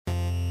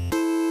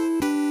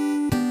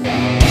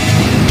Hello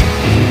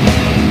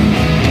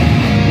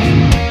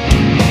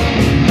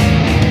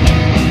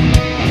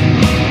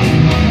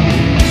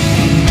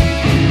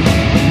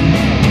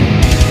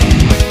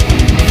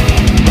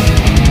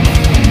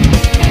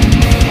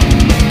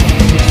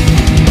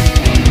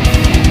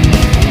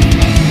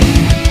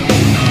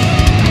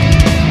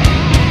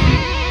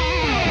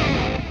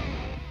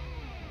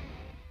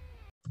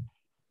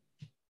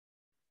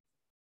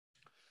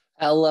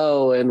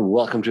and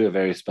welcome to a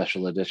very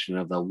special edition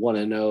of the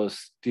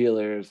 1-0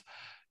 Steelers.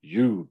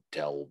 You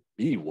tell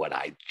me what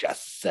I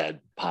just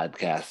said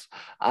podcast.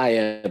 I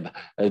am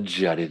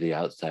Johnny the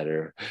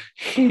Outsider.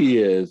 He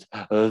is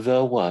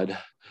the one,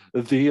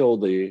 the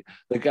only,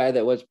 the guy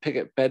that was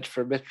picket bench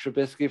for Mitch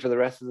Trubisky for the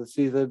rest of the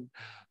season,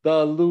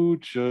 the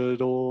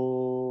Luchador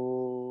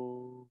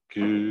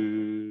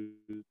Kid.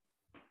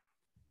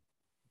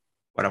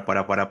 What up, what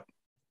up, what up?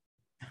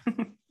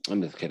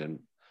 I'm just kidding.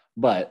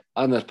 But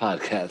on this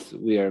podcast,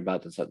 we are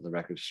about to set the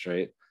record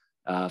straight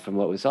from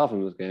what we saw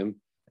from this game.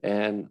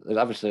 And there's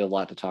obviously a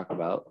lot to talk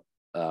about.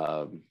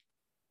 That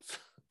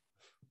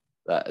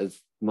is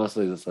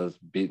mostly just us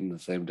beating the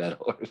same dead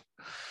horse.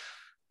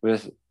 We're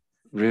just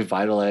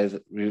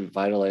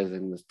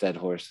revitalizing this dead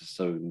horse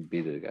so we can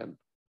beat it again.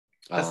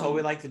 That's what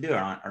we like to do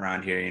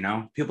around here, you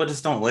know? People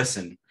just don't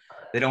listen.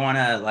 They don't want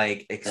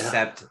to,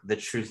 accept the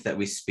truth that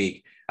we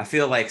speak. I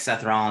feel like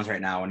Seth Rollins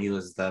right now when he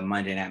was the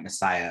Monday Night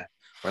Messiah.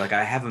 Or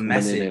I have a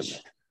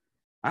message.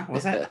 Huh?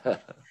 What's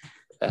that?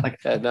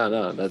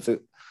 No. That's a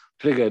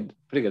pretty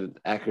good,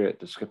 accurate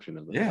description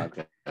of the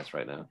podcast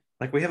right now.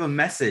 We have a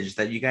message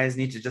that you guys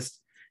need to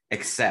just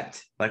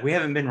accept. We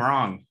haven't been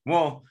wrong.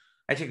 Well,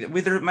 I think that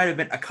there might have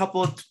been a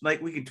couple of,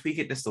 we could tweak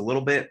it just a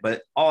little bit,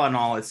 but all in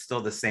all, it's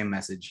still the same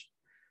message.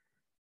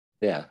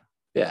 Yeah.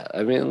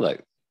 I mean,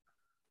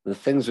 the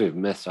things we've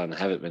missed on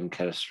haven't been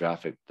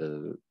catastrophic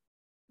to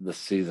the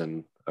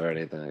season or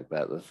anything like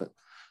that.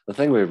 The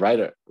thing we're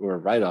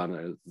right on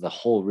is the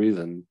whole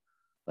reason,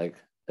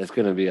 it's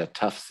going to be a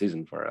tough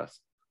season for us.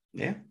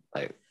 Yeah.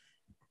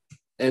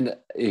 And,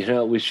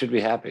 we should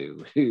be happy.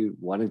 We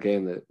won a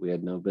game that we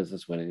had no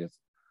business winning.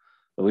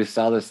 But we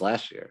saw this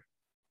last year.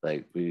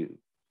 We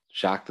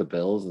shocked the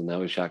Bills and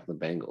now we shocked the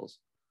Bengals.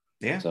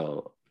 Yeah.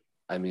 So,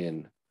 I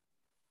mean,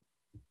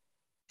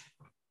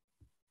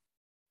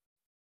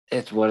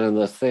 it's one of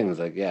those things.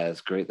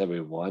 It's great that we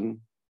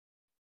won.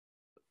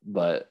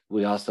 But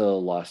we also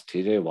lost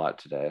TJ Watt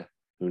today.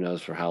 Who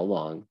knows for how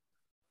long?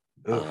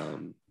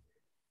 So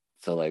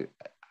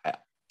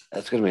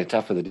it's going to be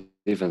tough for the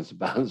defense to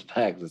bounce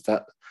back. It's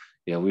not,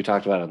 we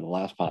talked about it on the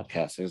last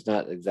podcast. There's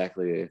not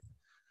exactly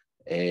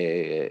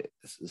a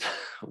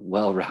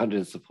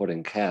well-rounded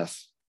supporting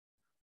cast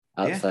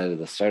outside of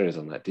the starters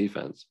on that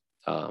defense.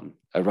 A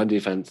run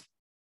defense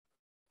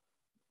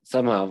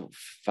somehow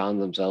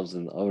found themselves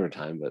in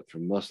overtime, but for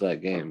most of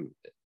that game,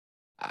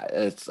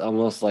 it's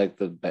almost like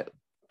the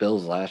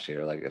Bills last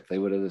year. If they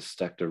would have just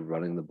stuck to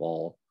running the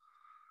ball,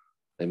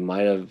 they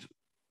might have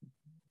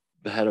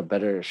had a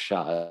better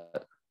shot.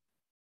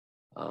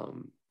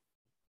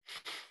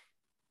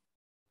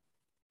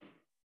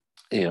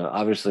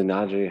 Obviously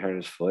Najee hurt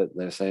his foot.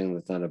 They're saying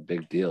that's not a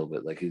big deal,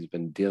 but he's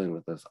been dealing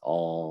with this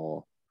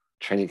all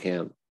training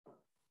camp.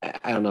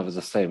 I don't know if it's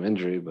the same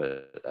injury,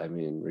 but I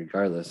mean,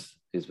 regardless,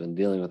 he's been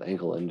dealing with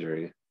ankle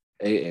injury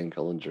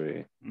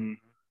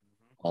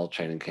all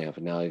training camp,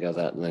 and now he goes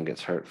out and then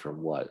gets hurt for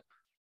what?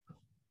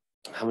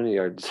 How many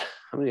yards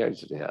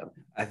did he have?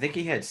 I think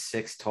he had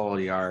 6 total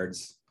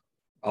yards,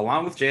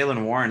 along with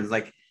Jaylen Warren.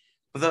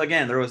 But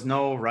again, there was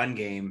no run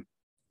game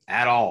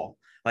at all.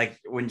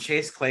 When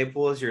Chase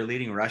Claypool is your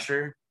leading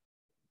rusher,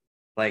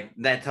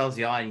 that tells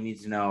you all you need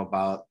to know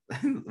about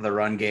the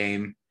run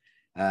game.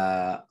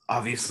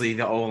 Obviously,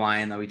 the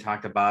O-line that we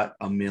talked about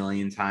a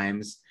million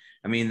times.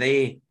 I mean,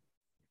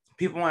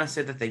 people want to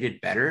say that they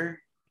did better,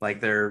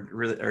 they're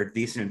really are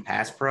decent in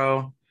pass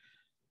pro.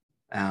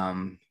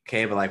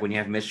 Okay, but when you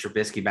have Mitch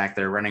Trubisky back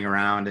there running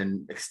around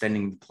and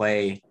extending the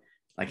play,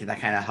 that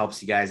kind of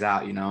helps you guys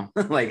out,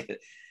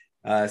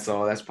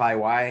 so that's probably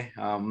why.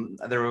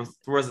 There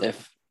was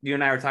if you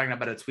and I were talking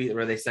about a tweet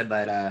where they said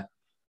that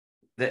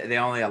they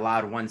only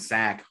allowed 1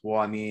 sack.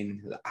 Well, I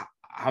mean,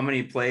 how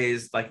many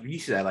plays, you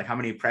said, how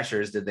many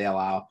pressures did they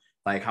allow?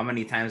 How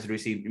many times did we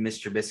see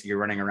Mitch Trubisky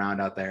running around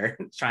out there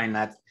trying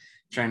not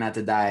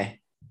to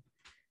die?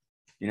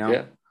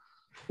 Yeah.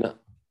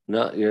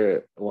 No,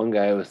 you're one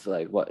guy was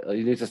what?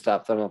 You need to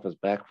stop throwing off his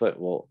back foot.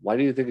 Well, why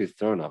do you think he's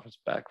throwing off his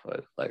back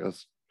foot?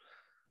 Let's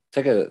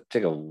take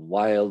a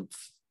wild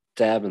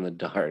stab in the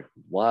dark.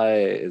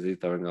 Why is he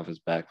throwing off his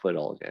back foot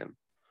all game?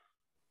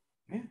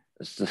 Yeah.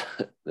 It's just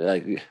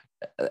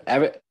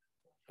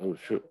oh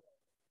shoot.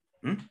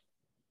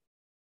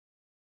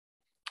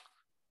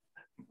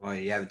 Well,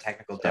 you have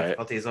technical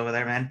difficulties over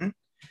there, man.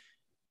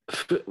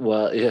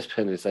 Well,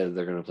 ESPN decided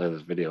they're going to play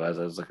this video as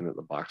I was looking at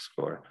the box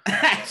score.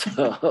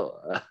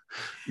 So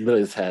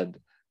Billy's had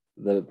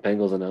the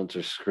Bengals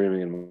announcer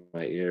screaming in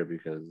my ear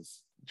because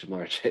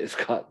Jamar Chase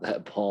caught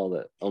that ball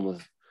that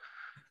almost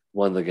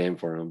won the game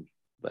for him.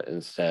 But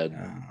instead,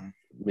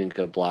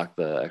 Minka blocked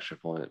the extra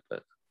point.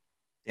 But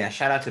Yeah,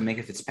 shout out to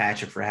Minka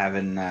Fitzpatrick for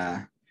having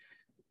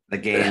the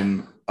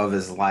game of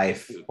his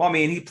life. Well, I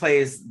mean, he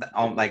plays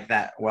like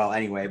that well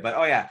anyway. But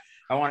oh yeah,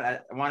 I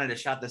wanted to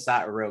shout this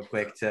out real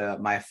quick to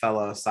my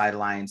fellow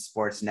Sideline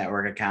Sports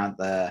Network account,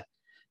 the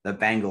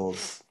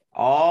Bengals.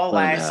 All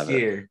Let him last have it.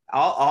 year,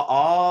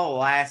 all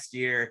last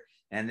year,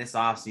 and this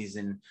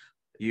offseason,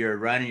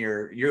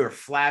 you're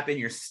flapping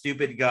your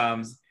stupid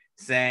gums,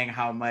 saying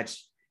how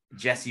much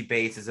Jesse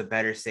Bates is a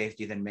better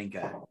safety than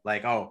Minka.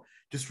 Like, oh,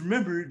 just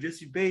remember,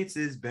 Jesse Bates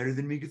is better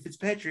than Minka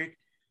Fitzpatrick.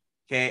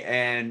 Okay,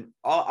 and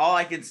all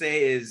I can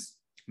say is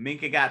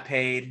Minka got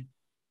paid,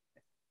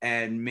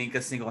 and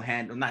Minka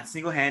not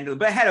single-handed,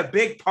 but had a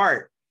big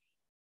part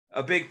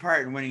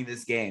in winning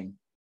this game.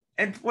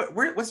 And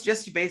what's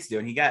Jesse Bates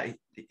doing?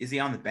 Is he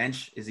on the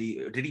bench? Did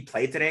he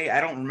play today? I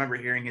don't remember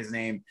hearing his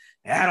name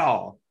at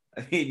all.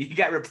 I mean, he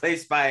got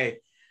replaced by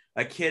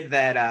a kid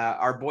that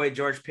our boy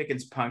George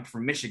Pickens punked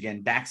from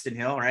Michigan, Daxton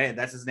Hill, right?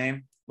 That's his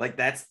name. Like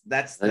that's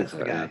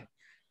the guy. Yeah.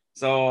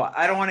 So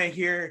I don't want to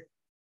hear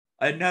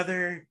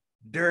another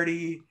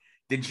dirty,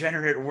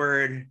 degenerate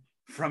word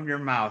from your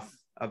mouth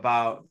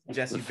about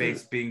Jesse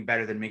Bates being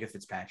better than Minka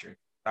Fitzpatrick.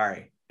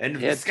 Sorry. End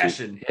of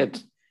discussion.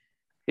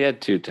 He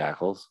had 2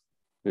 tackles.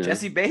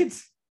 Jesse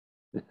Bates?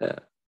 Yeah.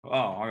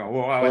 Oh,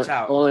 watch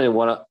out. Only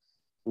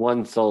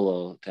one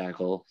solo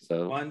tackle.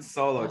 So one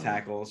solo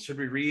tackle. Should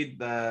we read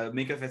the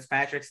Minka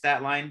Fitzpatrick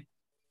stat line?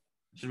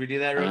 Should we do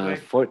that real quick?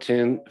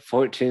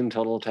 14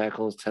 total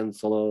tackles, 10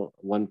 solo,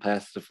 1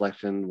 pass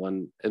deflection,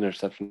 1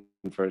 interception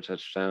for a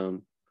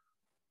touchdown.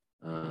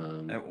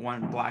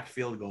 1 blocked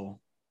field goal.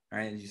 All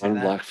right, did you say 1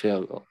 that? blocked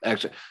field goal.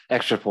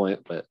 Extra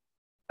point, but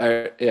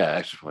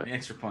extra point.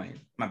 Extra point.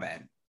 My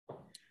bad.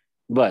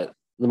 But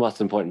the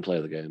most important play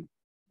of the game.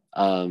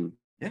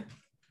 Yeah.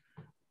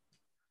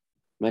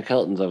 Mike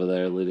Helton's over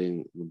there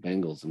leading the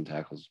Bengals in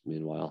tackles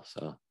meanwhile.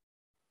 So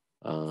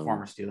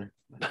former Steeler.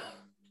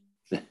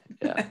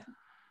 Yeah.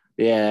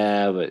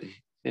 Yeah, but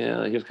he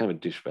was kind of a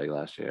douchebag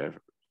last year.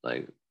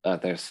 Like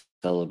out there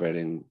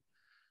celebrating,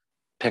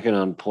 picking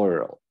on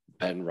poor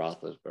Ben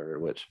Roethlisberger,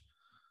 which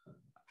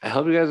I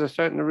hope you guys are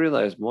starting to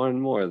realize more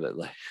and more that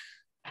like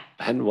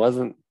Ben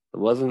wasn't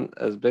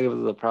as big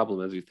of a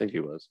problem as you think he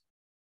was.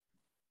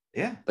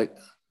 Yeah. Like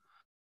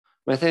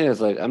my thing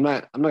is like I'm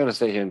not gonna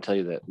sit here and tell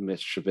you that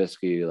Mitch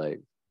Trubisky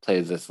like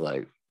plays this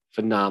like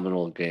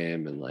phenomenal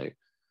game, and like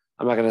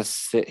I'm not gonna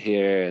sit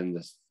here and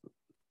just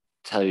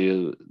tell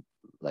you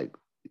like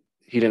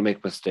he didn't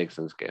make mistakes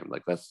in this game.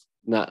 Like that's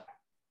not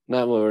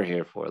what we're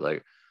here for.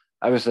 Like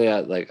obviously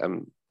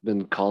I'm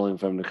been calling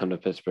for him to come to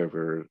Pittsburgh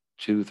for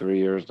 2-3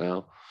 years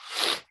now.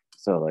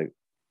 So like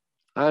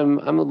I'm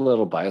a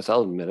little biased,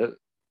 I'll admit it.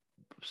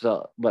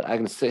 So but I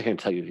can sit here and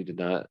tell you he did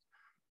not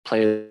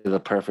play the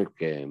perfect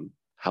game.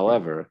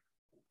 However,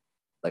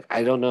 like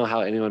I don't know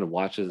how anyone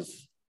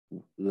watches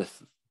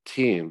this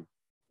team,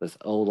 this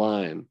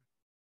O-line.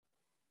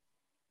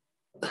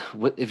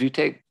 If you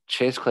take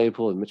Chase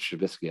Claypool and Mitch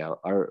Trubisky out,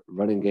 our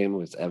running game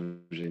was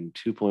averaging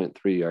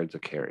 2.3 yards a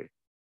carry.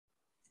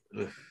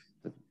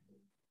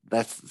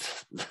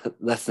 That's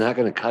not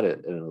going to cut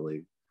it in a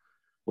league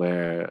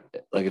where,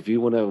 like, if you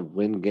want to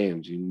win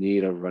games, you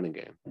need a running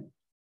game.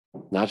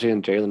 Najee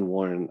and Jalen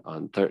Warren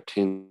on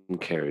 13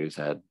 carries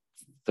had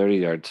 30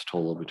 yards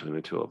total between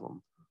the 2 of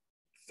them.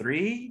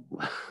 3?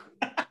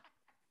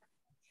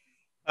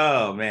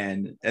 Oh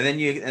man! And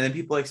then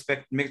people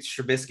expect Mitch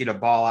Trubisky to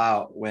ball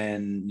out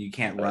when you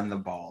can't run the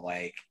ball.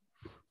 Like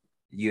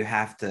you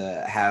have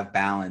to have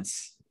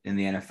balance in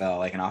the NFL.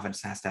 Like an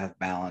offense has to have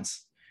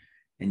balance,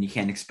 and you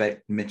can't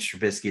expect Mitch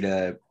Trubisky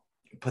to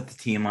put the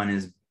team on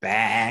his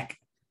back,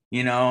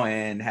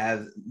 and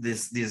have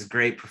these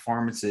great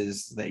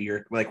performances that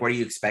you're like. What are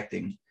you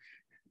expecting?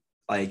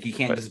 Like you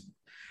can't just.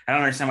 I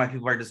don't understand why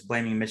people are just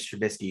blaming Mitch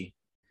Trubisky.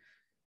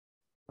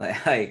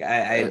 Like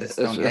I just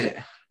don't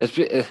get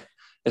it.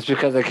 It's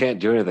because they can't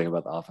do anything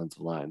about the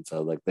offensive line.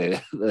 So like they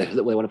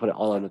want to put it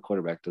all on the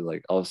quarterback to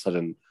like all of a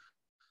sudden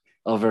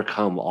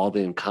overcome all the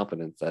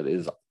incompetence that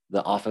is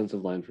the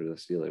offensive line for the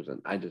Steelers.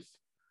 And I just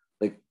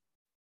like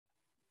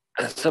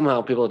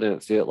somehow people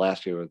didn't see it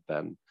last year with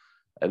Ben,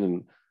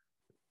 and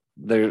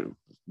they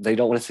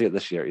don't want to see it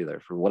this year either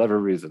for whatever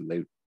reason.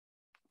 They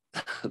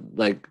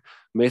like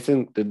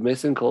did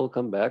Mason Cole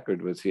come back or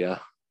was he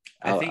out?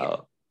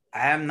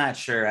 I'm not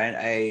sure.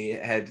 I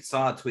had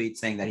saw a tweet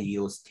saying that he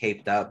was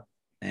taped up.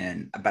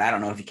 But I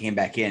don't know if he came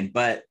back in.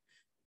 But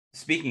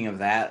speaking of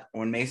that,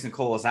 when Mason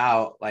Cole was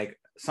out, like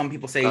some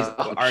people say he's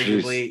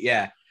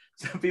arguably,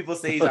 some people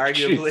say he's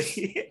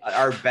arguably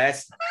our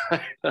best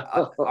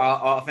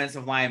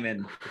offensive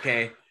lineman.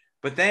 Okay,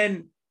 but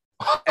then,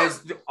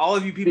 as all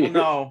of you people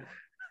know,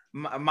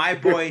 my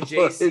boy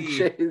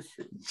JC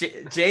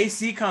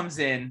comes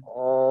in,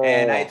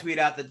 and I tweet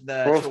out the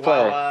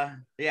Chihuahua.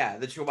 Yeah,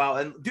 the Chihuahua.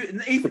 And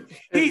dude,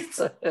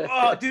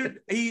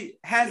 he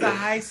has a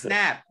high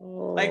snap.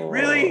 Like,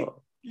 really?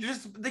 You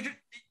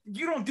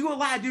don't do a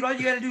lot, dude. All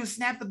you got to do is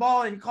snap the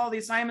ball and call the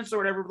assignments or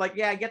whatever. Like,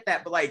 yeah, I get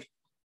that. But, like,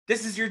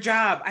 this is your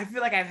job. I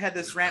feel like I've had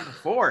this rant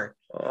before.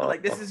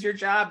 Like, this is your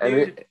job,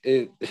 dude.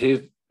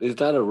 he's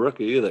not a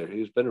rookie either.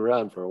 He's been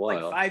around for a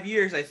while. Like 5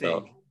 years, I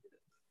think.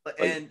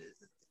 So, and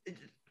it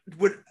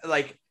would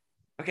like,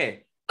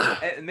 okay,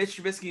 Mitch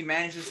Trubisky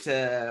manages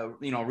to,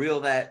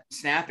 reel that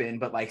snap in,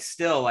 but like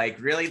still, like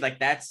really, like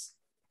that's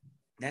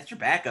your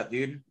backup,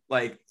 dude.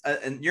 Like,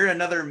 and you're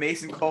another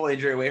Mason Cole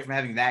injury away from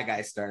having that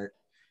guy start.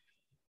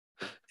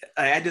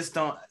 I just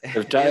don't.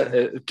 If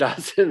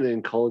Johnson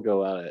and Cole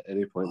go out at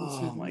any point in the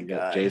season, my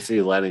got God.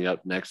 JC lining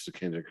up next to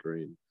Kendrick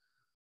Green.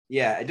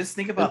 Yeah, I just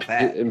think about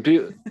that. And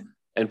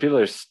people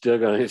are still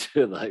going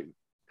to like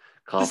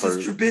call this for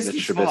is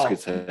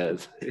Trubisky's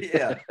head.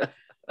 Yeah.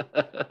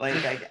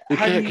 Like you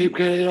can't keep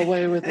getting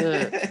away with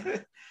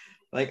it.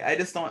 Like, I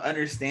just don't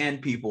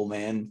understand people,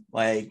 man.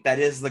 Like, that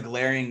is the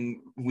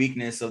glaring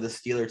weakness of the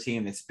Steeler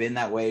team. It's been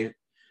that way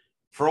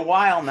for a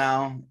while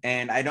now,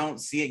 and I don't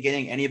see it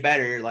getting any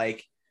better.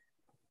 Like,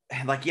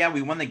 yeah,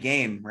 we won the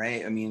game,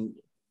 right? I mean,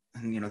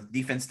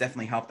 defense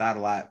definitely helped out a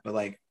lot, but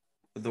like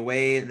the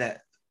way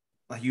that,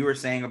 like you were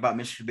saying about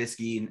Mr.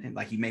 Trubisky, and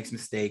like he makes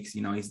mistakes,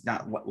 he's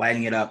not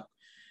lighting it up,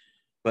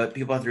 but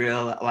people have to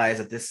realize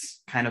that this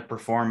kind of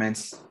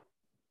performance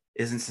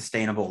isn't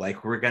sustainable.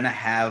 Like, we're going to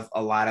have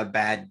a lot of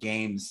bad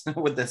games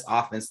with this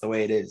offense the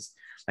way it is.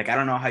 Like, I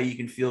don't know how you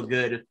can feel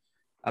good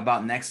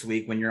about next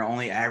week when you're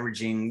only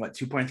averaging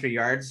 2.3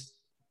 yards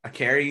a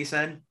carry, you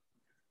said?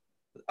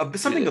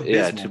 Something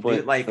abysmal.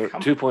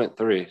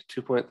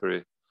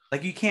 2.3.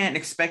 Like, you can't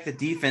expect the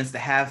defense to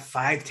have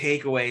 5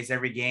 takeaways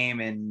every game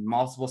and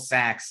multiple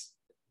sacks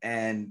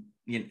and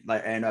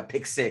a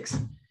pick 6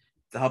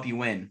 to help you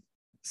win.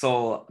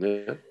 So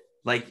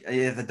like,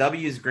 the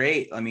W is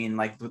great. I mean,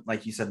 like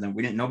you said,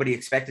 nobody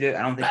expected it.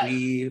 I don't think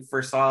we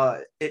first saw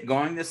it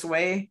going this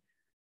way,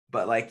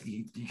 but like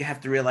you have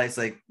to realize,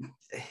 like,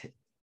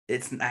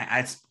 it's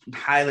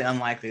highly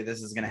unlikely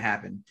this is going to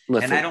happen.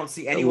 And I don't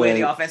see any way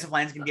the offensive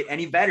line is going to get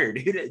any better,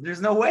 dude. There's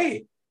no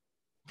way.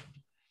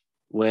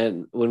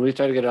 When we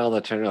started getting all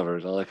the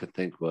turnovers, all I could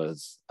think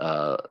was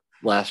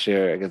last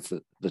year against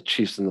the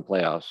Chiefs in the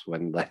playoffs,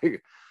 when like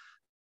it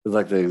was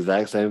like the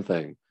exact same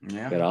thing.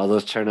 Yeah. We got all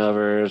those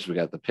turnovers. We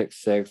got the pick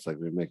 6. Like,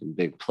 we were making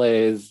big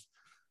plays.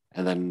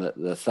 And then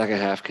the second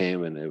half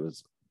came, and it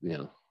was,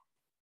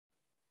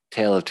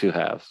 tale of two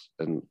halves.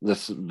 And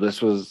this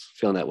was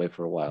feeling that way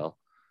for a while.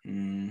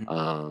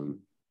 Mm-hmm.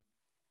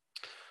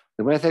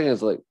 The main thing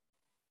is, like,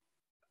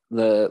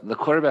 the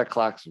quarterback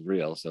clock's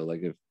real. So,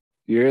 like, if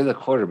you're the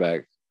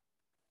quarterback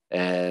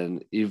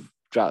and you've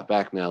dropped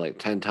back now like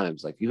 10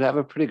 times, like, you have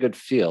a pretty good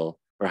feel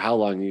for how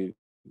long you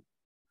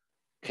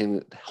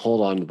can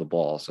hold on to the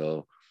ball.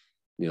 So,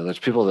 there's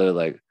people that are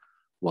like,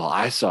 well,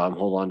 I saw him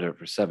hold on to it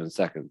for 7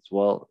 seconds.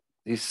 Well,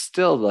 he's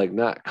still like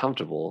not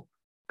comfortable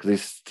because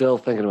he's still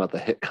thinking about the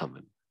hit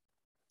coming.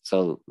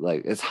 So,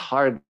 like, it's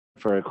hard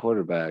for a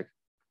quarterback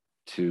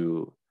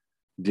to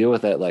deal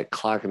with that, like,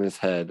 clock in his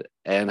head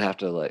and have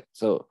to, like,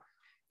 so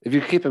if you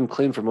keep him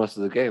clean for most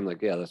of the game,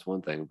 like, yeah, that's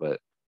one thing. But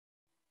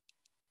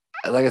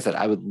like I said,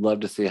 I would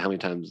love to see how many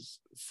times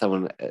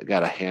someone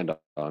got a hand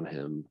on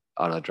him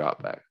on a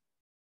drop back.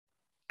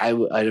 I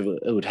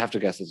would have to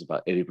guess it's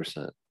about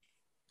 80%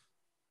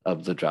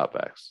 of the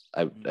dropbacks.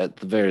 At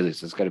the very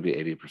least, it's got to be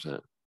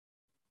 80%.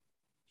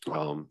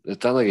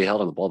 It's not like he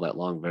held on the ball that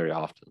long very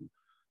often.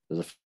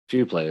 There's a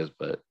few plays,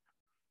 but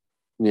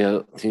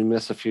he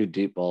missed a few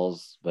deep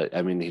balls. But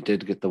I mean, he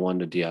did get the one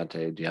to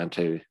Deontay.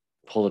 Deontay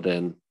pulled it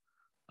in.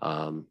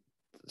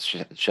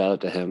 Shout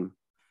out to him.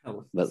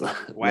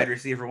 Wide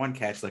receiver one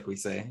catch, like we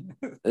say.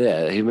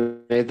 Yeah, he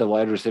made the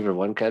wide receiver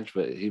one catch,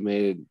 but he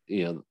made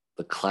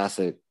the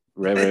classic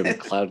Ray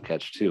McLeod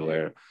catch too,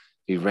 where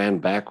he ran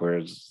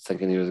backwards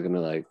thinking he was gonna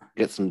like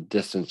get some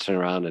distance, turn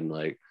around, and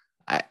like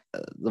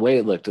the way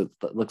it looked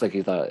like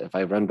he thought, if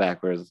I run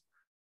backwards,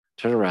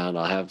 turn around,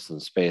 I'll have some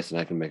space and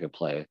I can make a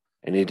play.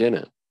 And he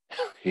didn't.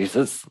 He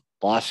just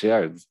lost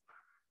yards.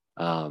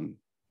 You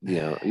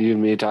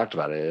and me talked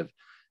about it. If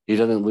he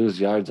doesn't lose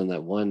yards on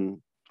that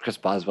one, Chris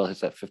Boswell hits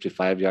that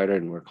 55-yarder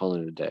and we're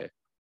calling it a day.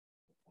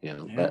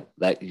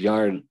 That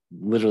yard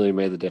literally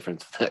made the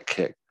difference in that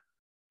kick.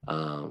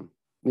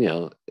 He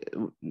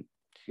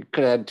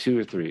could have had 2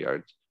 or 3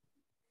 yards.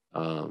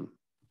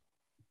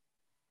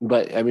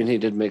 But I mean, he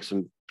did make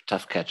some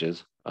tough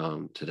catches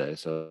today.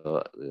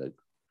 So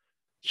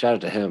shout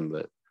out to him.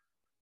 But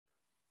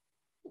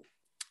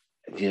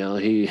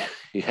he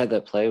had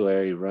that play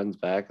where he runs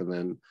back and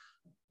then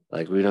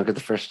like we don't get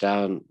the first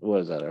down. What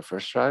was that? Our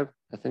first drive?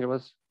 I think it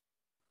was.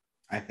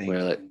 I think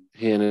where like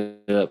he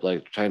ended up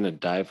like trying to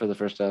dive for the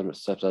first down, but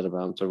stepped out of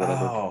bounds or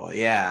whatever. Oh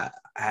yeah,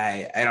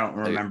 I don't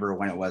remember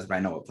when it was, but I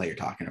know what play you're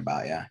talking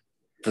about. Yeah,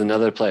 it's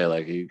another play.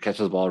 Like he catches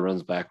the ball,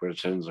 runs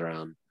backwards, turns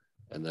around,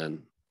 and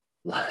then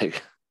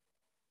like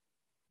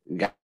you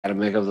got to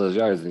make up those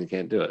yards, and you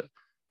can't do it.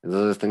 And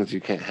those are things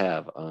you can't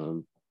have.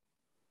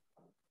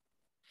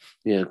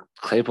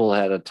 Claypool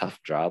had a tough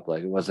drop.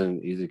 Like it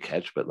wasn't an easy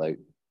catch, but like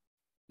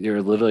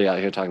you're literally out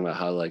here talking about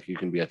how like you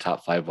can be a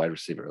top 5 wide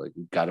receiver. Like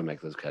you got to make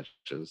those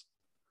catches.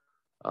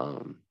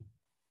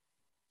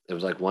 It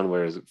was like one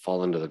where it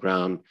fall into the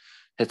ground,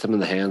 hits him in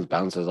the hands,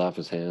 bounces off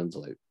his hands.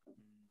 Like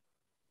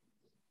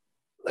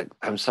like,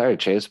 I'm sorry,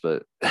 Chase,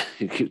 but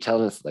you keep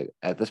telling us, like,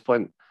 at this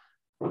point,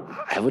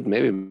 I would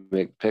maybe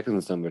make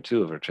Pickens number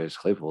 2 over Chase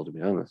Claypool, to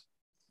be honest.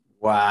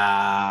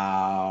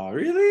 Wow,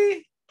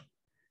 really?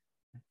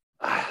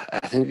 I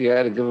think you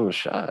got to give him a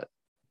shot.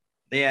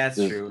 Yeah, that's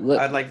Just true. look,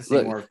 I'd like to see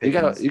look, more of you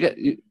gotta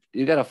Pickens.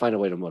 you gotta find a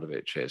way to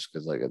motivate Chase,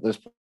 because like at this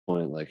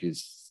point, like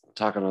he's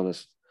talking all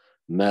this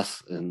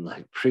mess in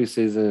like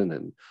preseason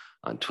and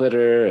on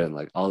Twitter and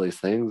like all these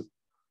things.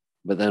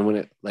 But then when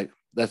it like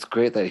that's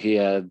great that he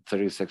had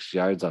 36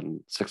 yards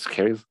on 6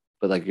 carries,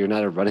 but like you're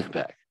not a running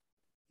back.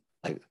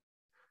 Like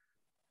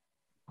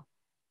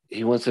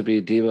he wants to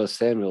be Debo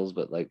Samuels,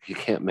 but like he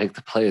can't make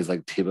the plays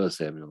like Debo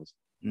Samuels.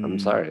 I'm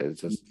sorry.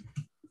 It's just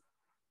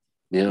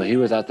he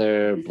was out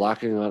there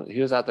blocking on.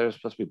 He was out there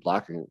supposed to be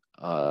blocking.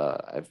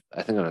 I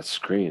think on a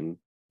screen.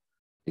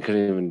 He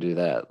couldn't even do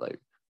that. Like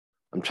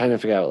I'm trying to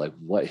figure out like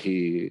where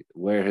he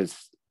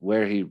brings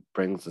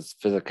this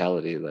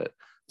physicality that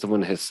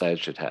someone his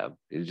size should have.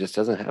 He just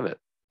doesn't have it.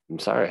 I'm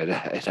sorry,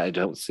 I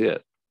don't see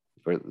it.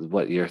 For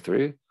what, year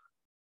 3?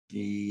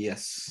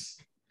 Yes.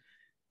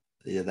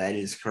 Yeah, that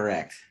is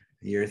correct.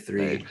 Year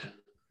 3. Like,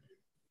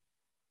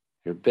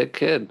 you're a big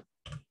kid,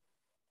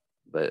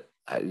 but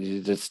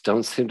you just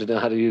don't seem to know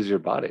how to use your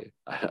body.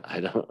 I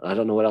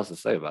don't know what else to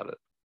say about it.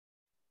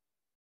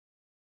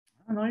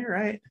 Oh, no, you're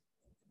right.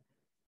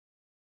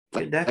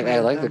 Like I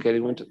like the kid.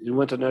 He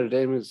went to Notre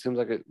Dame. It seems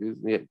like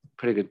he's a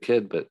pretty good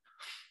kid, but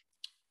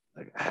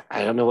like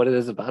I don't know what it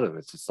is about him.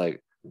 It's just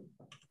like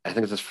I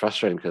think it's just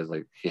frustrating because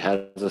like he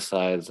has the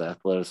size, the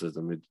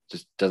athleticism. He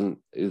just doesn't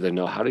either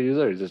know how to use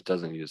it or he just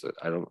doesn't use it.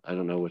 I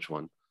don't know which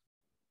one,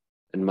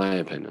 in my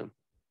opinion.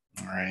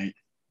 All right.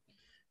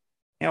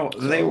 Yeah, So,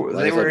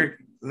 like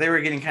they were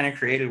getting kind of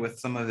creative with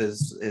some of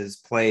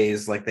his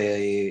plays, like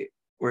they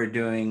were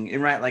doing. It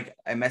right, like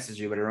I messaged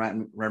you, but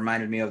it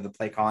reminded me of the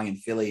play calling in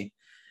Philly.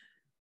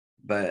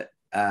 But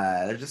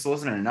there just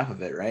wasn't enough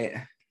of it, right?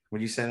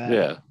 Would you say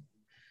that?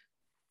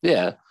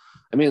 Yeah.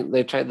 I mean,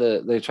 they tried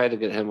to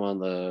get him on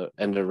the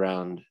end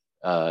around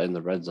in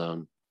the red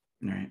zone,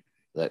 right?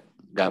 That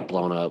got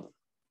blown up.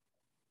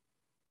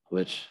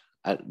 Which,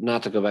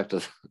 not to go back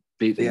to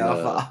beating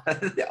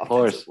the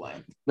horse,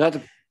 line. not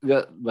to,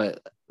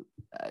 but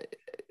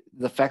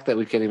the fact that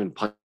we can't even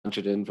punch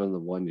it in from the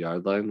 1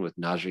 yard line with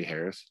Najee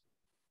Harris.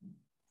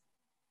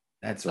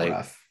 That's like,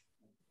 rough.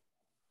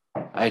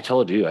 I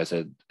told you, I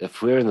said,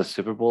 if we were in the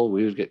Super Bowl,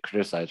 we would get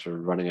criticized for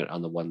running it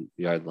on the 1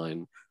 yard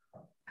line.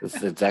 It's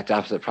the exact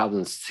opposite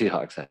problem the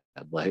Seahawks had.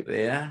 Like,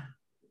 yeah,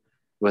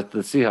 with the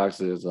Seahawks,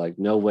 there's like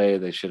no way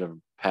they should have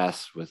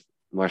passed with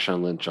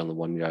Marshawn Lynch on the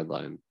 1 yard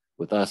line.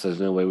 With us, there's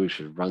no way we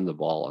should run the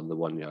ball on the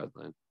 1 yard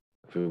line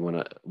if we want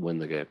to win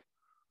the game.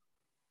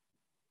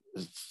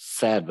 It's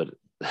sad, but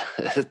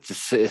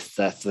that's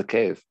the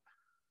case.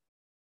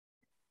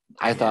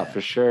 I thought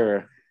for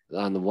sure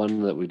on the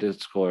one that we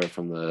did score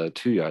from the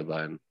 2 yard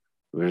line,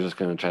 we were just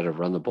going to try to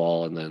run the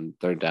ball and then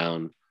third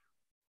down,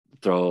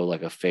 throw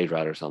like a fade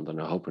route or something,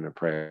 a hope and a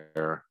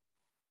prayer.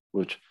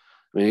 Which,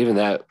 I mean, even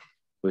that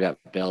we got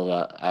bailed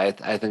out. I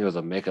think it was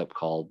a makeup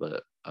call,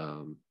 but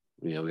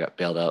we got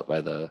bailed out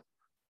by the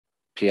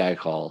PI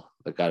call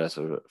that got us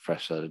a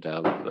fresh set of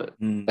down. But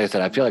like I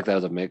said, I feel like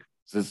that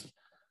was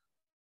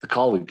the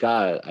call we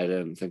got, I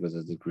didn't think was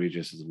as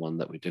egregious as the one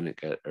that we didn't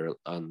get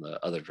on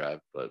the other drive.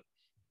 But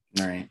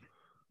right.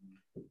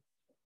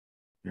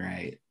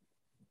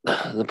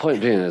 The point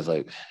being is,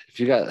 like, if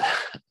you got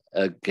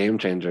a game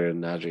changer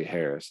in Najee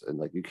Harris and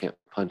like you can't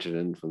punch it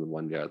in from the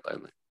 1 yard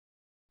line, like,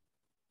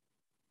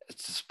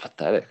 it's just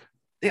pathetic.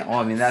 Yeah, well,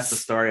 I mean, that's the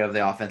story of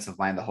the offensive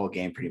line the whole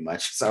game, pretty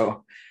much.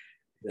 So,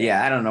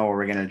 yeah, I don't know what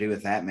we're gonna do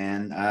with that,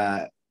 man.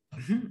 I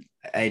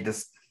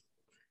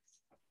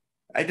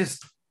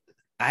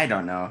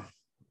don't know.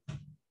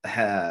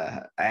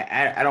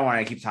 I don't want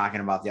to keep talking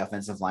about the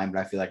offensive line, but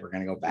I feel like we're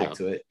gonna go back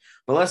to it.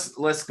 But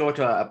let's go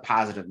to a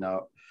positive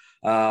note.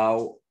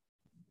 Patty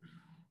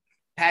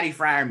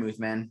Fryermuth,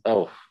 man.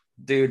 Oh,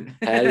 dude,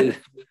 Patty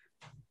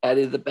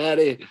the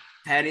Batty,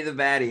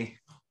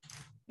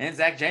 and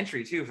Zach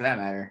Gentry too, for that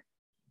matter,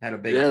 had a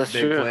big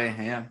play.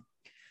 Yeah.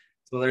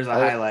 So there's a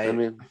highlight. I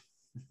mean,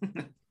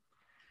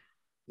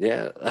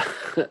 yeah.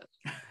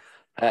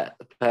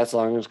 Pat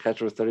Longer's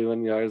catch was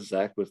 31 yards.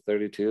 Zach was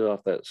 32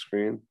 off that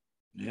screen.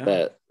 Yeah.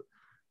 That,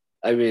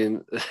 I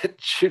mean,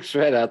 Chooks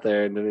right out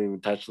there and didn't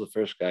even touch the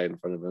first guy in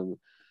front of him,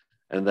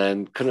 and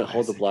then couldn't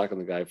hold the block on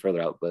the guy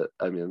further out. But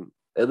I mean,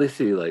 at least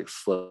he like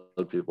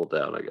slowed people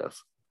down, I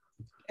guess.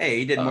 Hey,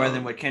 he did more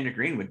than what Kendrick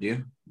Green would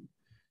do.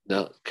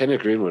 No,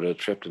 Kendrick Green would have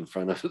tripped in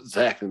front of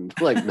Zach and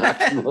like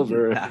knocked him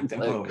over.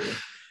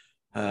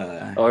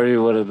 Or he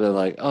would have been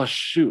like, "Oh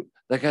shoot,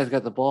 that guy's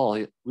got the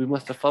ball. We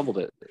must have fumbled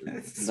it,"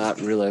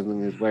 not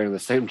realizing he's wearing the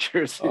same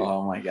jersey.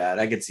 Oh my god,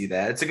 I could see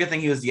that. It's a good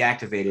thing he was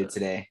deactivated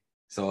today.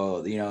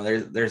 So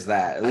there's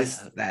that. At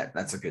least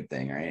that's a good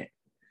thing, right?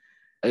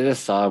 I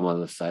just saw him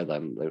on the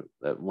sideline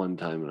at one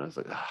time, and I was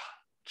like, "Oh,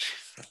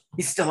 jeez.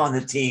 He's still on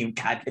the team.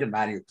 God, get him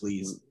out of here,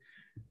 please."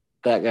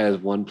 That guy is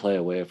one play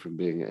away from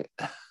being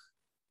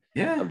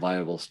a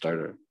viable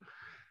starter.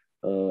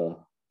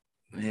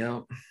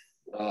 Yep.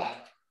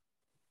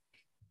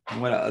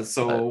 What else?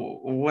 So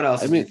But, what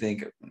else I did you mean,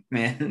 think,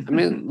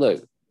 man?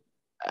 look,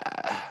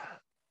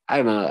 I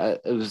don't know.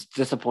 It was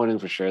disappointing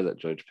for sure that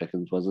George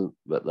Pickens wasn't,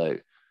 but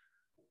like,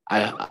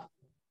 I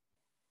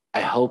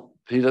I hope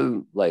he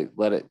doesn't like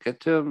let it get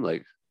to him.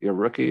 Like, you're a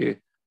rookie.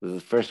 This is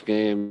the first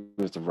game.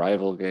 It's a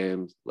rival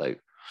game. Like,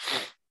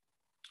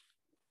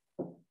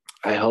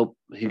 I hope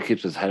he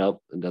keeps his head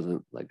up and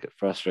doesn't like get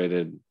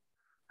frustrated.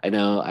 I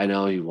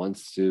know he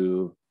wants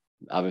to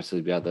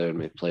obviously be out there and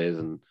make plays,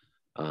 and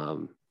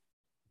um,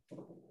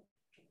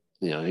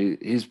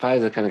 he's probably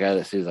the kind of guy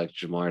that sees like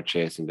Jamar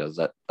Chase and goes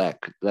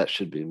that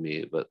should be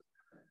me, but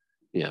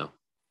you know,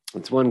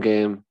 it's one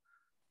game.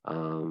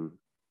 Um,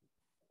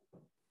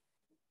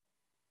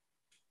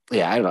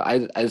 yeah, I don't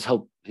know. I just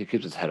hope he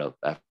keeps his head up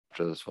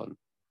after this one.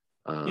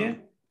 Yeah.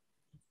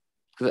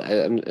 Because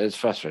it's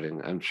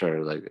frustrating. I'm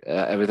sure. Like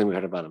everything we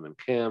heard about him in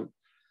camp,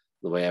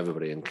 the way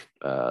everybody in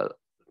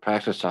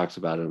practice talks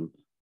about him.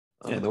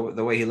 Yeah,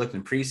 the way he looked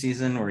in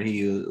preseason, where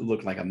he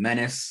looked like a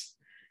menace.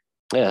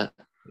 Yeah.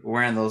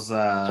 Wearing those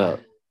So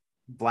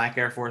black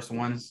Air Force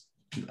Ones.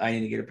 I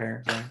need to get a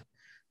pair.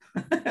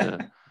 yeah.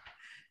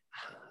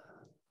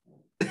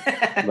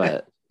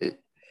 But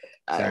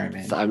sorry,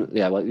 man.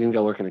 Well, you can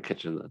go work in the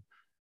kitchen then.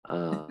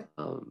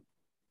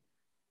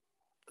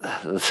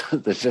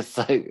 There's just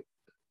like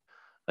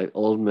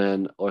old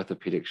man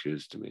orthopedic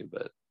shoes to me,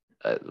 but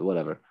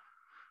whatever.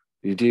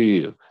 You do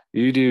you.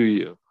 You do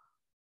you.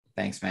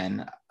 Thanks,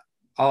 man.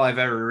 All I've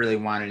ever really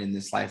wanted in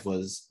this life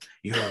was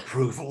your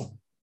approval.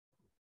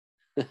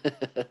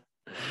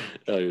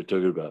 Oh, you're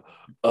talking about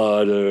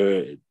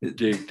honor,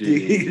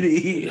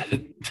 dignity,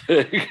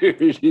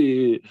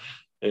 integrity,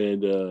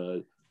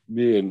 and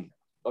me and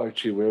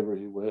Archie, wherever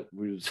he went,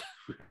 we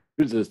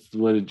just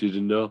wanted you to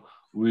know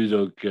we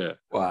don't care.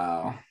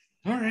 Wow.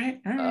 All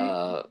right.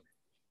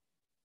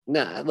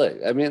 Nah, look,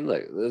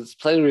 there's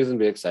plenty of reason to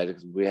be excited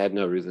because we had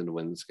no reason to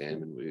win this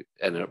game and we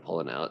ended up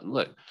pulling out. And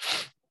look,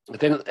 at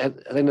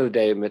the end of the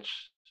day,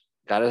 Mitch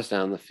got us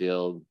down the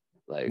field.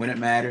 Like when it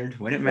mattered.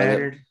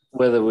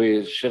 Whether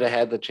we should have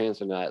had the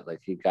chance or not, like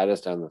he got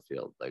us down the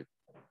field. Like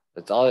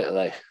that's all.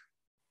 Like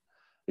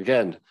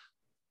again,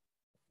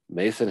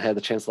 Mason had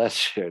the chance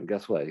last year, and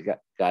guess what? He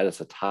got us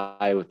a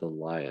tie with the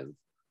Lions.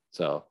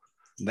 So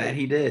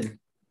he did.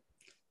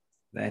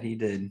 That he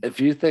did. If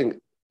you think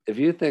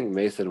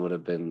Mason would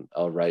have been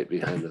all right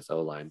behind this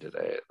O line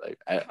today, like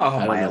I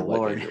don't know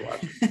Lord. what you're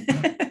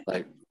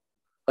watching.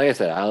 like I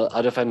said,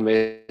 I'll defend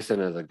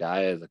Mason as a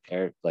guy, as a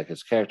character. Like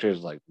his character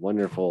is like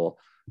wonderful,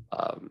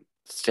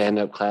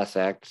 stand-up class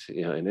act,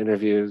 in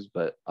interviews,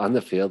 but on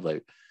the field,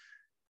 like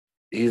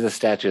he's a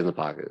statue in the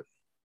pocket.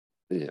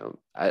 The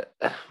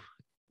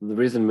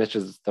reason Mitch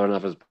is thrown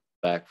off his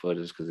back foot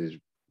is because he's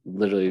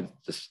literally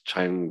just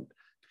trying to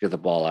get the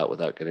ball out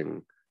without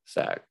getting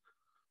sacked.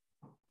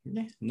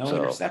 Yeah, no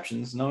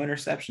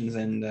interceptions,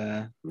 and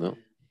no.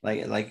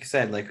 Like you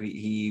said, like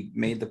he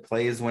made the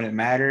plays when it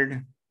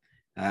mattered,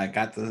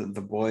 got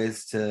the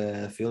boys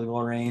to field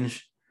goal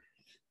range.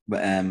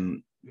 But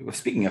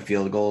speaking of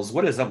field goals,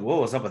 what was up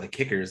with the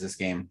kickers this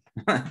game?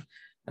 Or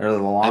the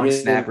long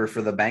snapper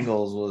for the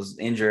Bengals was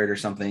injured or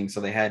something, so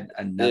they had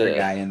another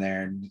guy in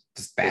there,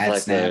 just bad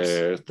snaps.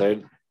 Their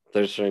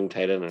third string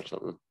tight end or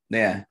something.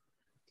 Yeah,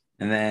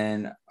 and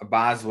then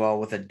Boswell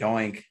with a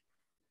doink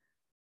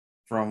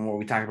from what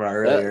we talked about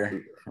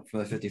earlier, from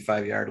the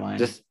 55-yard line.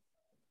 Just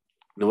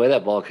the way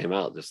that ball came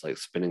out, just like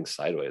spinning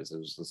sideways, it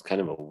was just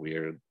kind of a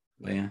weird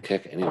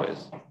kick,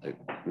 anyways. Like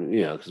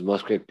because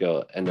most kicks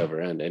go end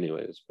over end,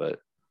 anyways, but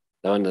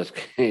that one just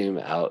came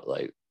out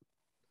like.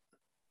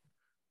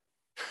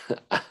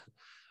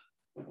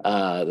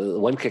 The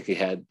one kick he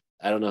had,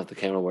 I don't know if the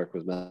camera work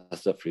was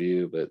messed up for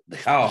you, but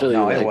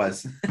it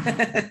was.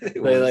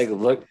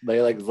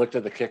 They looked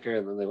at the kicker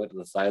and then they went to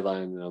the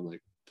sideline and I'm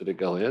like, did it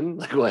go in?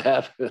 Like what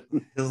happened?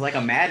 It was like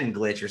a Madden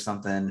glitch or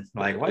something.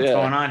 Like what's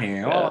going on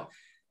here?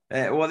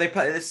 Yeah. Well, they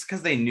put this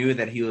because they knew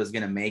that he was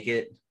gonna make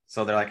it,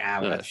 so they're like,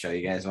 we'll have to show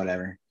you guys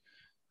whatever.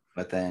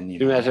 But then Can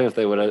you imagine if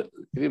they would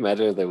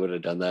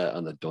have done that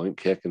on the doink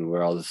kick and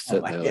we're all just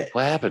sitting there like,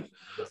 what happened?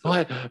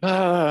 What?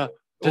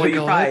 Well,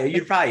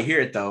 you'd probably hear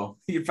it though.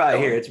 You'd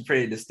probably hear it. It's a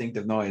pretty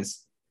distinctive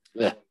noise.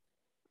 Yeah.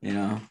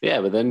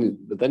 Yeah, but then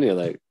you're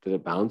like, did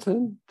it bounce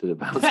in? Did it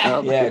bounce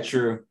out? Yeah,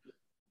 true.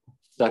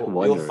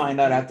 You'll find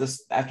out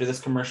after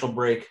this commercial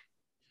break.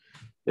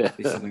 Yeah.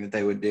 Be something that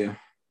they would do.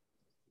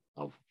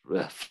 Oh,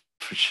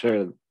 for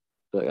sure.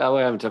 Like,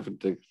 we're having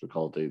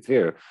difficulties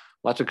here.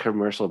 Watch a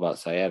commercial about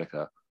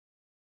sciatica.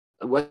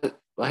 What?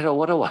 I don't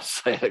want to watch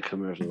sciatica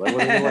commercials. I want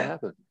to know what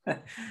happened.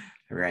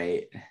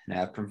 Right.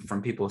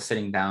 From people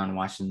sitting down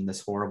watching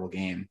this horrible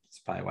game. That's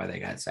probably why they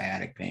got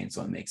sciatic pain.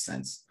 So it makes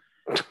sense.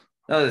 That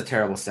was a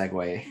terrible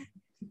segue.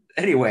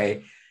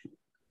 Anyway,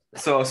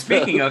 so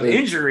speaking of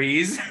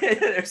injuries,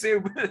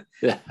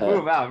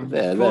 move out.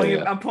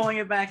 I'm pulling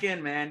it back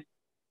in, man.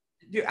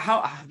 Dude,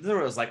 how there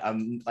was like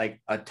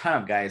a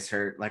ton of guys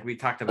hurt. Like we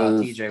talked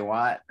about TJ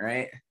Watt,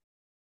 right?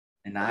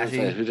 And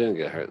Najee. Who didn't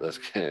get hurt this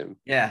game?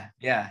 Yeah.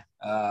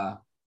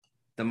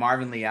 The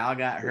Marvin Leal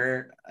got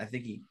hurt. I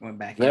think he went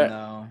back in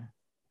though.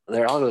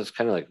 they're all just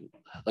kind of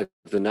like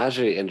the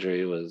Najee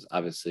injury was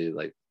obviously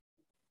like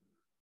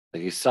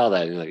you saw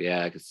that and you're like,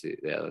 yeah, I could see,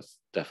 yeah, that's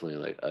definitely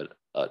like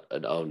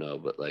an oh no,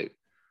 but like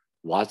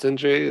Watt's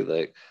injury,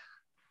 like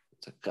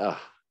it's like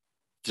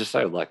just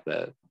our luck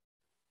that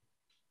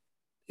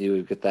he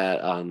would get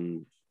that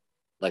on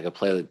like a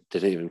play that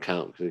didn't even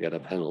count because he got a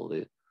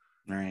penalty.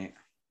 Right.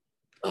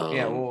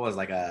 Yeah. What was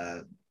like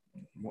I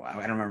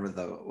don't remember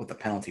what the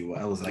penalty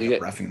was. It was like a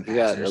roughing the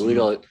passer. He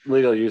got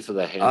illegal use of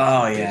the hand.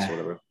 Oh yeah. Or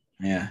whatever.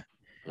 Yeah.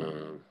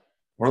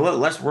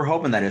 We're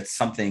hoping that it's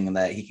something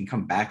that he can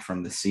come back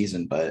from this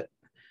season, but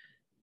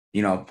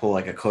pull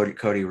like a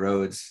Cody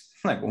Rhodes,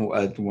 like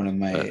one of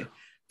my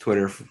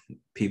Twitter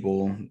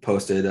people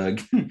posted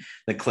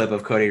the clip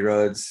of Cody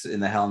Rhodes in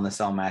the Hell in the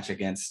Cell match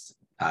against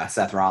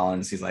Seth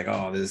Rollins. He's like,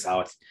 oh, this is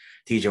how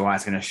TJ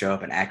Watt's going to show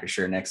up in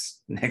Acrisure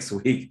next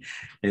week.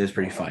 It was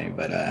pretty funny,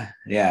 but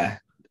yeah,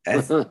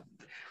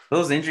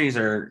 those injuries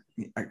are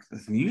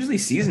usually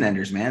season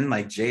enders, man.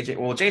 Like JJ,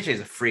 well, JJ's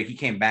a freak. He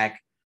came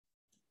back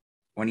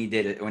when he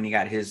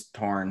got his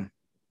torn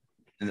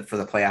for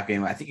the playoff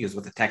game. I think he was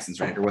with the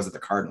Texans, right? Or was it the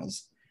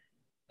Cardinals?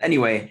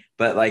 Anyway,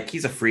 but like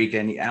he's a freak,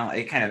 and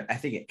I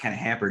think it kind of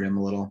hampered him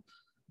a little.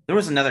 There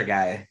was another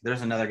guy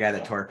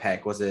that tore a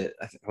pec. Was it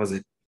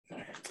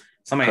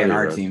somebody on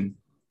our team?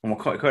 Well,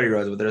 Cody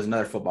Rhodes, but there's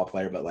another football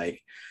player. But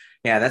like,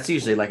 yeah, that's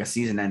usually like a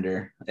season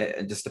ender.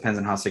 It just depends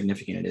on how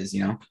significant it is,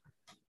 Yeah.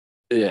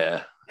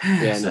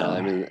 Yeah, so, no,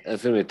 I mean,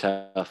 it's gonna be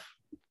tough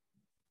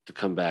to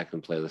come back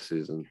and play the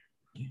season,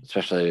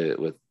 especially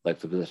with like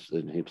the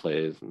position he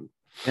plays. And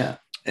yeah,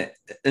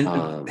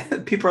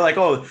 and people are like,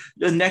 "Oh,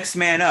 the next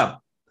man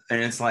up," and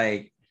it's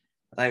like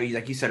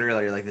you said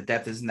earlier, like the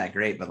depth isn't that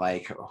great, but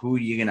like, who are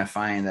you gonna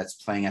find that's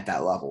playing at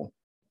that level?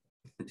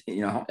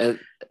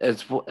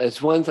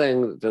 It's one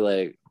thing to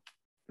like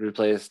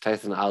replace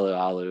Tyson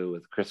Alu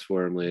with Chris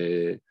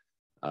Wormley,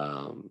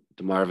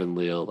 DeMarvin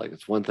Leal. Like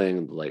it's one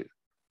thing to like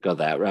go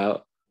that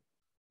route.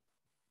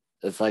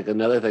 It's like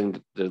another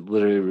thing to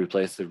literally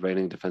replace the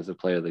reigning defensive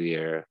player of the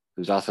year,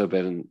 who's also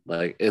been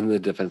like in the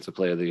defensive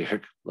player of the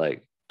year,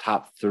 like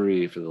top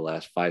 3 for the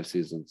last 5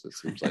 seasons. It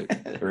seems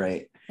like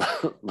right.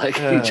 Like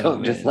you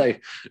don't just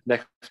like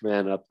next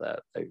man up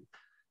that. Like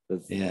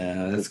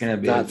that's gonna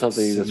be not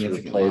something you just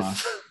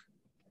replace.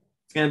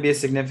 It's gonna be a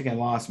significant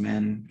loss,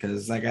 man,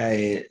 because that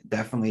guy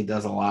definitely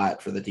does a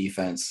lot for the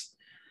defense.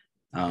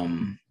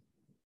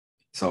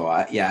 So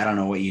I don't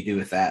know what you do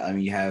with that. I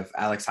mean, you have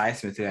Alex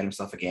Highsmith who had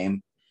himself a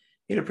game.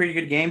 He had a pretty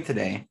good game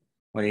today.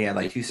 What he had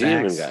like 2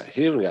 sacks.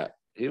 He even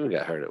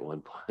got hurt at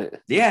one point.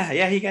 Yeah,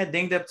 he got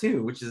dinged up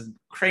too, which is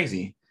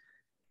crazy.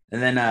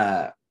 And then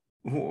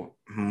who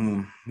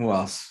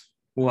else?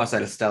 Who else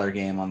had a stellar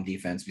game on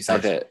defense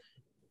besides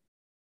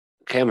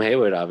Cam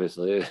Hayward,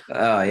 obviously.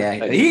 Oh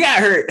yeah, he got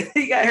hurt.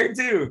 He got hurt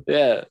too.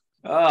 Yeah.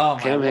 Oh,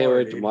 Cam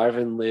Hayward,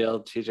 Marvin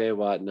Leal, TJ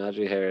Watt,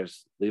 Najee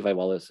Harris, Levi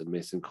Wallace, and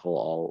Mason Cole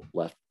all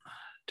left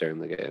during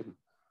the game.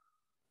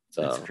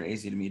 So that's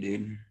crazy to me,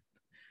 dude.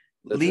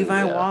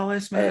 Levi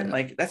Wallace, man,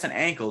 like that's an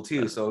ankle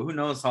too. So who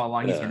knows how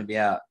long he's going to be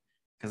out?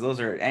 Because those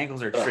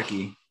ankles are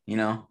tricky,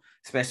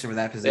 especially for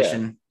that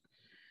position.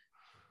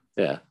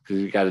 Yeah,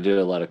 because you got to do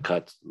a lot of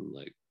cuts and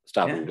like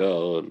stop and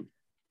go. And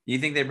you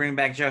think they bring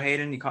back Joe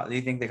Hayden? Do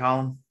you think they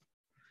call him?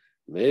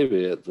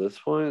 Maybe at this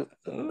point.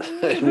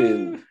 I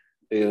mean,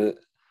 you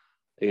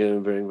gonna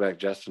bring back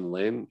Justin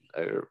Lane?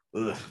 Or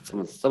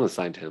someone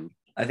signed him.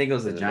 I think it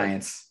was the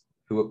Giants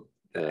who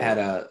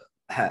had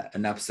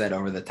an upset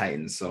over the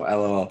Titans. So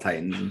LOL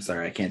Titans. I'm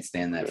sorry, I can't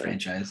stand that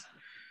franchise.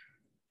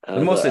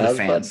 But mostly the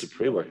fans.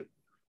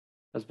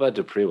 That's Bud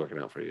Dupree working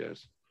out for you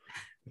guys.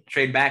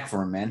 Trade back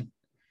for him, man.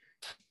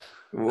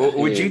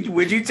 Would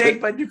you take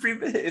Bud Dupree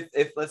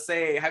if let's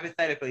say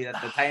hypothetically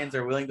that the Titans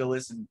are willing to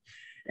listen,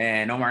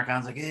 and Omar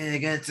Khan's like, hey, I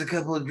got a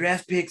couple of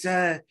draft picks,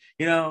 and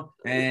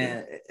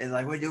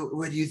like, what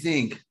do you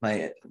think?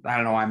 Like, I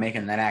don't know why I'm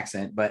making that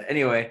accent, but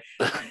anyway.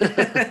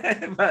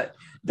 But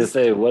to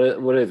say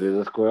what is it?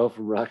 The squirrel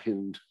from Rocky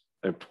and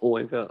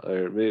Bullwinkle,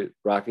 or maybe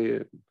Rocky?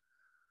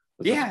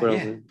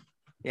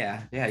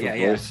 Yeah.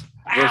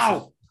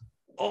 Ow!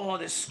 Oh,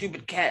 this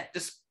stupid cat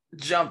just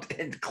jumped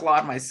and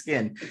clawed my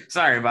skin.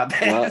 Sorry about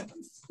that.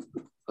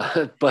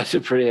 Well, Bud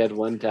Dupree had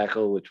 1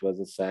 tackle, which was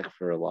a sack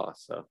for a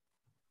loss. So,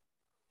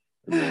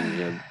 and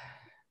then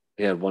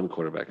he had 1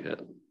 quarterback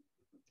hit.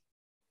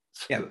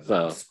 Yeah,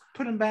 so just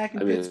put him back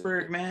in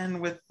Pittsburgh, man,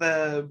 with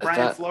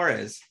Brian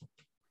Flores.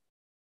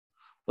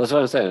 Well, that's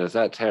what I'm saying. It's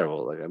not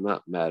terrible. Like, I'm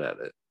not mad at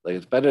it. Like,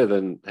 it's better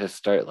than his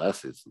start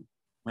last season.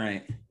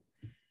 Right.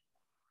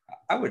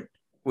 I would.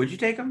 Would you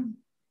take him?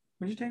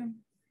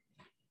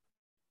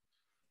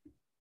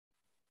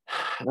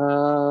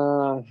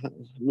 I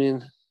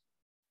mean,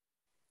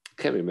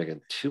 can't be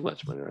making too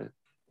much money, right?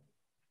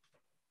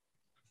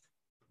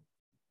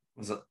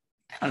 I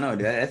don't know,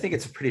 dude. I think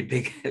it's a pretty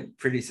big,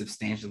 pretty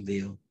substantial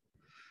deal.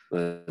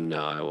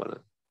 No, I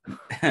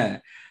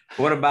wouldn't.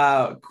 What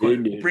about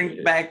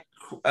bring back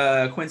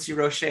Quincy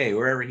Roche,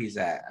 wherever he's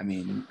at? I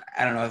mean,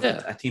 I don't know if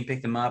a team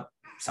picked him up.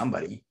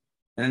 Somebody.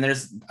 And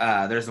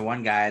then there's the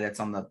one guy that's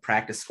on the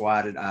practice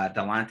squad,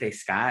 Delonte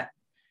Scott,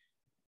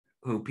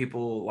 who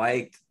people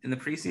liked in the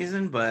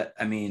preseason, but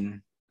I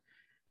mean,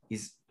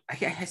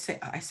 I say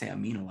I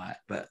mean a lot,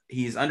 but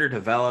he's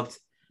underdeveloped.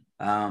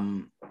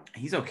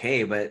 He's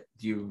okay, but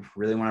do you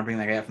really want to bring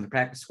that guy up from the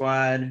practice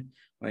squad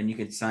when you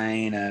could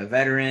sign a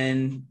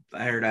veteran?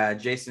 I heard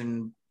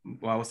Jason.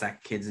 Well, what's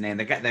that kid's name?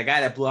 The guy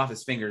that blew off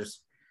his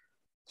fingers,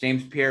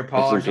 James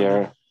Pierre-Paul or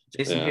something.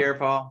 Jason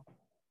Pierre-Paul.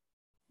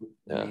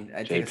 Yeah. I mean,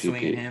 I'd take a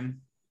swing at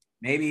him.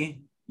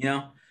 Maybe, you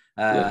know.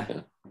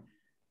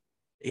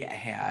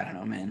 Yeah, I don't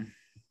know, man.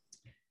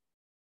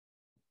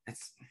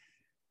 It's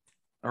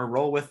or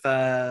roll with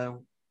the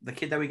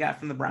kid that we got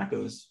from the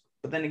Broncos.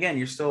 But then again,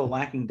 you're still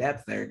lacking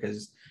depth there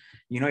because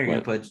you're going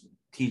to put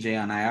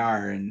TJ on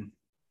IR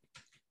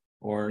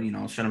or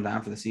shut him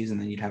down for the season.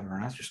 Then you'd have a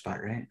roster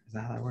spot, right? Is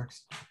that how that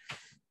works?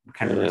 I'm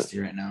kind of rusty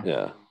right now.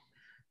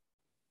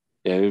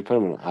 Yeah, we put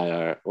him on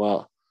IR.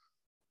 Well,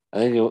 I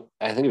think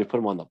if we put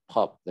him on the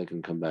PUP, they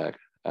can come back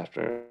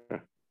after.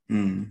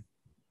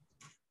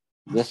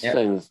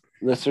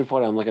 This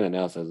report I'm looking at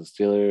now says the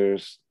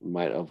Steelers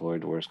might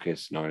avoid worst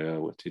case scenario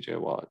with TJ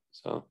Watt.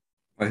 So,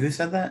 wait, who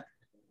said that?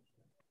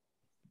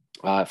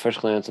 At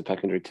first glance, a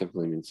pec injury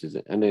typically means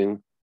season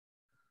ending.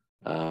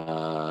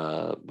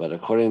 But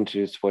according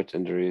to Sports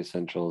Injury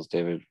Central's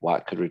David,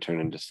 Watt could return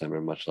in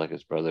December, much like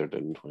his brother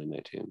did in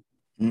 2019.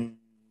 I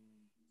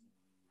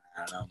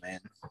don't know, man.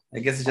 I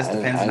guess it just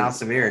depends on how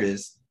severe it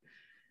is.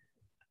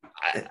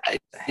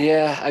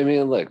 I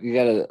mean, look, you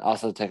got to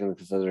also take into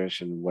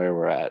consideration where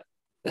we're at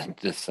in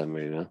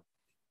December,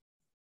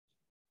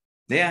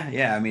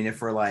 Yeah. I mean, if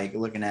we're like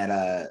looking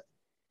at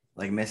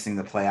missing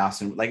the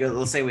playoffs and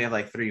let's say we have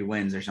like 3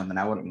 wins or something,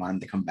 I wouldn't want him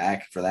to come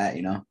back for that,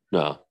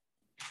 No.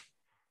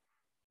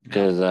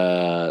 Because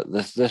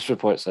this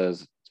report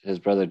says his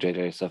brother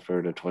JJ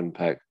suffered a twin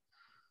pec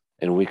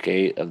in week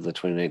 8 of the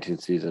 2019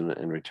 season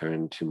and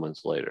returned 2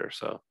 months later.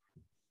 So,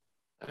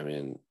 I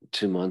mean,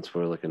 2 months,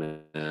 we're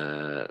looking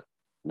at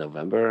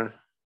November,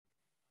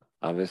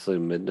 obviously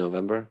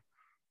mid-November.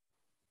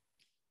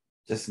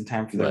 Just in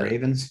time for the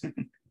Ravens.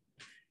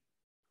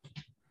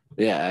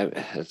 Yeah,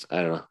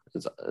 I don't know.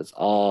 It's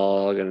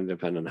all going to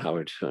depend on how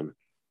we're doing.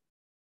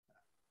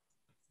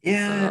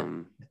 Yeah.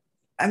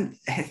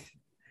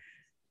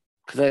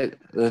 Because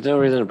there's no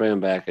reason to bring him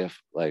back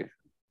if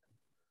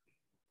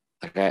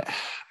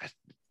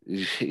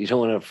you don't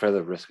want to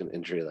further risk an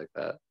injury like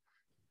that,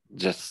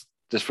 just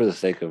for the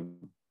sake of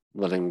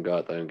letting him go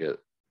out there and get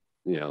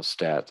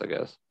stats, I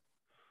guess.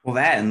 Well,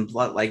 that and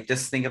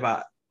just think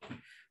about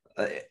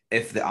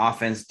if the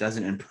offense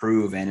doesn't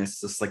improve and it's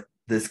just like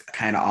this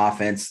kind of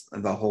offense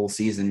the whole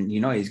season,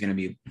 he's going to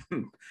be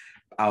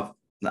out.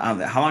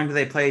 How long do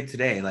they play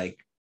today? Like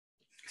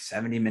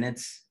 70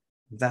 minutes?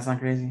 Does that sound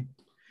crazy?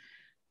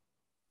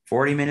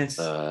 40 minutes?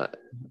 A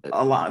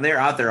lot. They're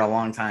out there a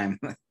long time.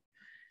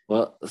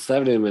 Well,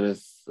 70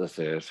 minutes, let's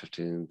say it's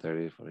 15,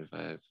 30,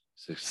 45,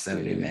 60.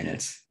 70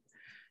 minutes.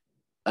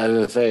 I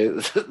was going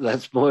to say,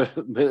 that's more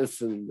minutes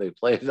than they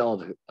played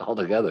all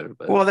together.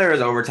 But. Well, there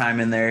was overtime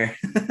in there.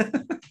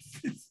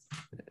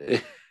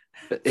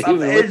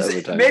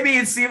 Maybe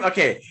it seemed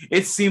okay.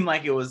 It seemed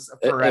like it was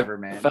forever,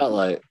 man.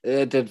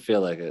 It did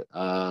feel like it.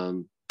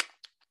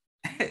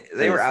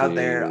 They were out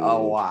there a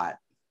lot.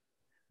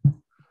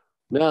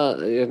 No,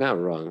 you're not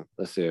wrong.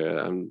 Let's see.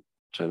 I'm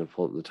trying to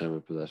pull up the time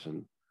of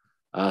possession.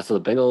 So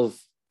the Bengals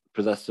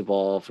possessed the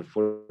ball for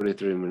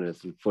 43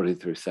 minutes and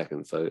 43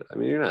 seconds. So I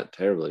mean, you're not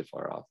terribly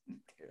far off.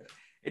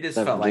 It just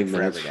felt like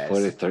forever, guys.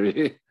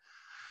 43.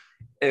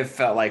 It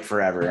felt like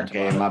forever.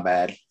 Okay, my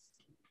bad.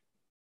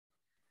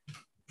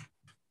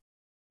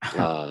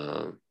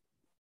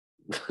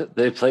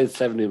 They played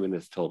 70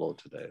 minutes total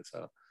today.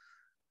 So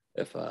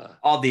if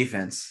all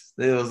defense,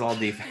 it was all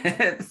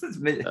defense.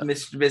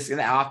 Michigan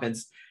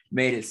offense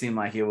made it seem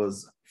like it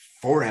was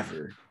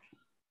forever.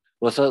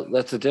 Well, so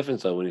that's the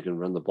difference though when you can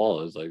run the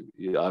ball is like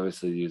you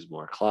obviously use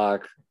more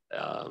clock.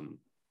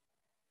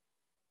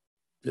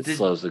 It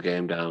slows the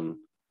game down.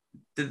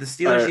 Did the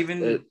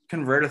Steelers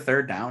convert a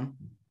third down?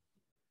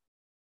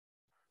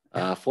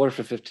 4 for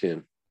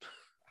 15.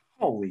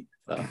 Holy.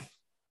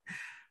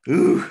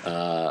 Ooh.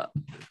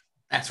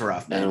 That's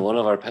rough, man. And one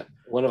of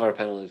our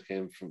penalties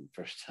came from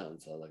first down.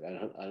 So like I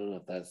don't know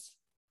if that's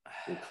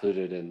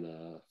included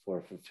in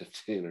 4 for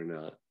 15 or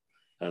not.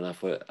 I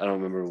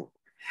don't remember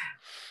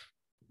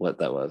what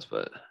that was,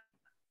 but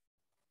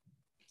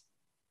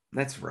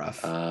that's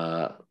rough.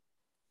 I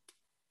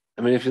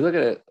mean, if you look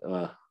at it,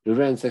 we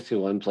ran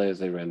 61 plays,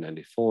 they ran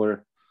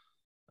 94.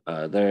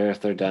 Their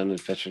third down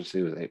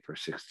efficiency was 8 for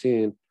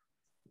 16.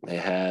 They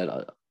had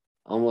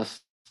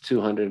almost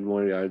 200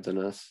 more yards than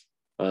us.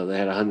 They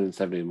had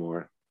 170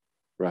 more,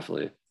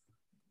 roughly.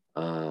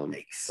 But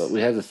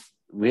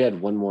we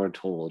had one more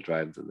total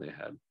drive than they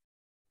had.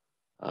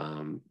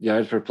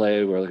 Yards per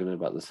play, we're looking at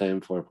about the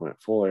same,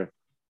 4.4.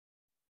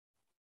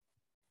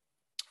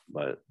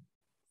 But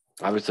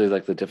obviously,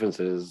 like the difference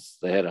is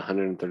they had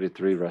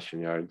 133 rushing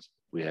yards.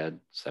 We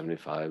had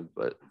 75,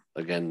 but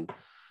again,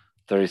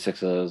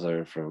 36 of those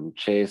are from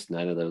Chase.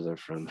 9 of those are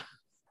from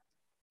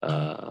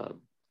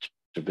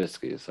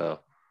Trubisky. So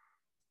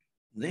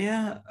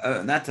yeah,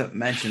 not to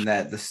mention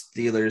that the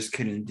Steelers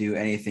couldn't do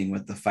anything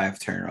with the 5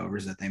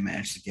 turnovers that they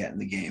managed to get in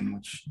the game,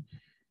 which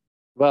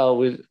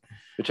we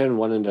turned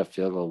one into a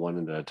field goal, one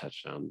into a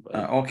touchdown.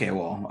 But okay,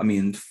 well, I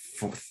mean,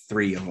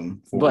 3 of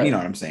them, 4, but you know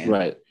what I'm saying,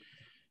 right?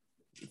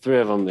 3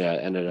 of them, yeah,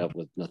 ended up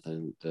with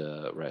nothing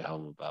to write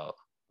home about,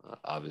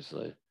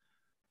 obviously.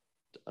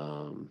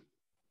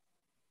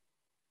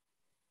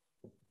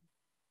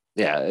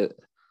 Yeah,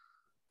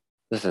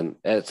 listen,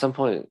 at some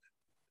point,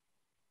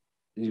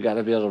 you got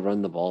to be able to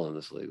run the ball in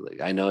this league. Like,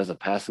 I know it's a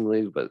passing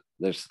league, but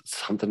there's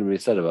something to be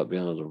said about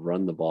being able to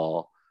run the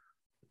ball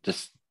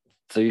just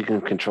so you can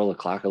control the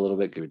clock a little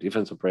bit, give your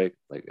defense a break.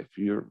 Like, if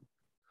you're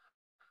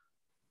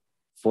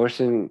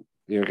forcing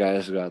your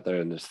guys to go out there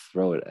and just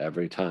throw it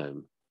every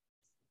time,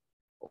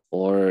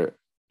 or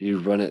you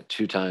run it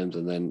 2 times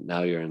and then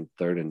now you're in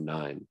 3rd and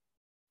 9.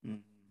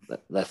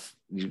 That's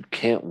you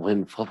can't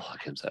win football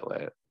games that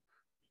way.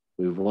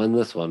 We won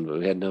this one, but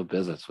we had no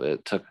business.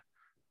 It took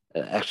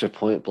an extra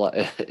point block.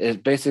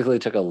 It basically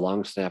took a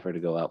long snapper to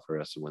go out for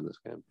us to win this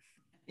game.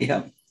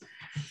 Yeah,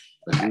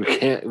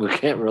 like we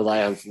can't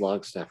rely on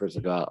long snappers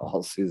to go out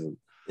all season.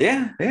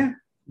 Yeah,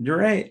 you're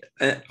right.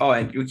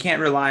 And we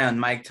can't rely on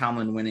Mike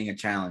Tomlin winning a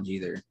challenge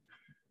either.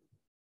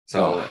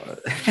 So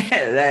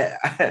that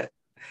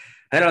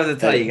I don't know what to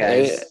tell you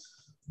guys.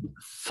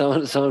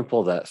 Someone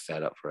pulled that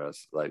stat up for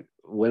us. Like,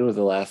 when was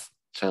the last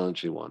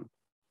challenge he won?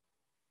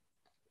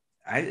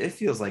 It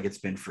feels like it's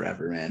been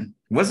forever, man.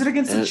 Was it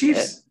against the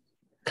Chiefs?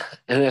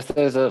 And if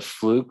there's a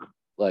fluke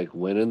like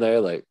win in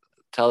there, like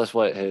tell us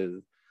what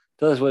his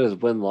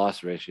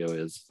win-loss ratio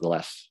is the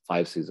last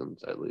 5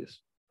 seasons at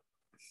least.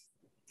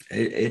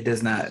 It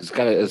does not. It's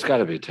got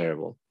to be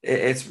terrible.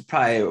 It's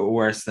probably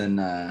worse than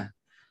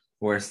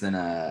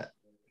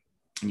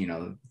you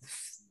know,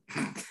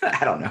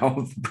 I don't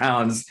know,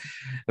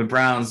 the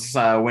Browns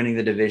winning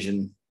the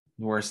division,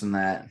 worse than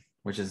that,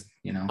 which is,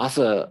 you know.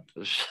 Also,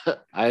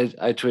 I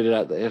tweeted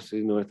out the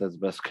AFC North has the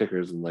best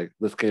kickers, and like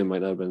this game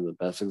might not have been the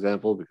best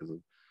example because of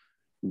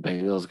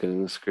Bengals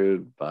getting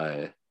screwed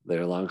by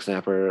their long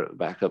snapper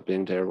backup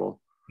being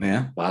terrible.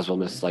 Yeah, Boswell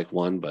missed like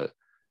 1, but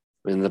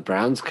I mean the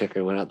Browns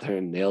kicker went out there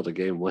and nailed a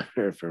game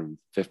winner from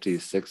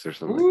 56 or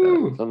something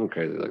like that, something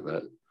crazy like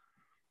that.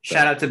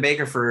 Shout out to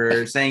Baker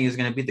for saying he's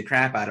going to beat the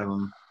crap out of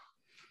him.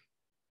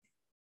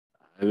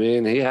 I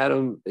mean, he had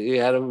him.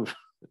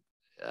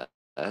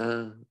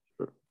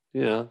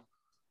 You know,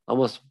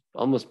 almost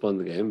won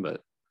the game,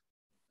 but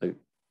like,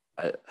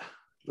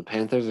 the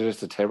Panthers are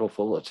just a terrible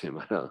football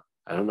team. I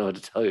don't know what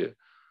to tell you.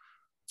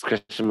 It's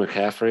Christian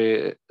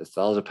McCaffrey. It's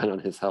all dependent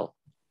on his health.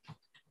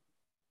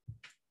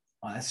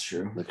 Oh, that's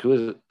true. Like,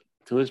 who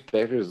is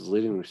Baker's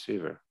leading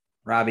receiver?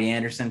 Robbie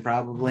Anderson,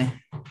 probably.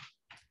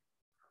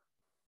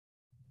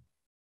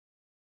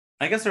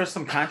 I guess there was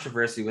some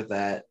controversy with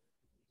that.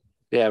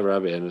 Yeah,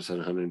 Robbie Anderson,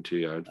 102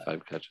 yards,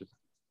 5 catches.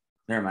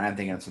 Never mind. I'm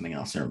thinking of something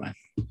else. Never mind.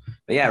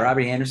 But yeah,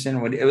 Robbie Anderson.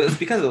 It was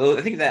because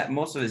I think that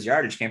most of his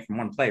yardage came from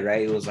one play,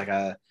 right? It was like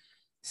a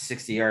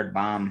 60-yard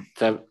bomb.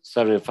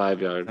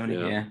 75 yard. 70,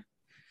 yeah.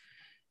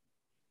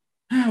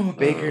 Oh,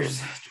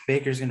 Baker's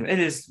gonna. It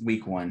is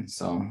week 1,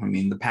 so I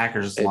mean the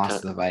Packers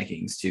lost to the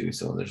Vikings too,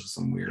 so there's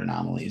some weird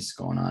anomalies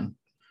going on.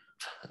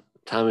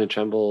 Tommy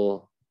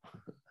Tremble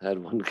had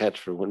 1 catch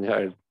for 1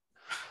 yard.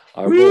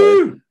 Our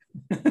boy.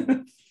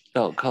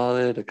 Don't call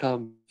it a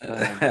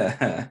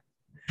comeback.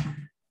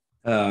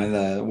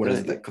 And what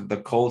is it? The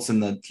Colts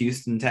and the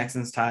Houston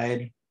Texans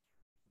tied.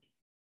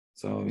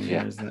 So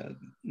there's the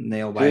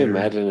nail biter. Can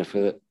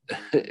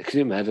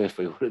you imagine if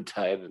we would have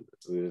tied and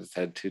we just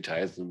had 2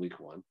 ties in week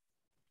 1?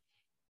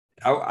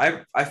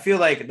 I feel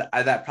like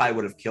that probably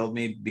would have killed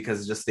me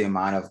because just the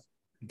amount of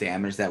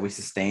damage that we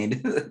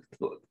sustained.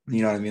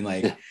 You know what I mean?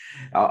 Like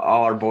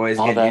all our boys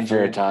all getting that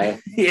injured. For a tie.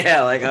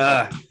 Yeah, like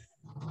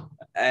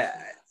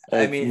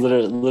I mean,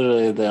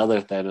 literally the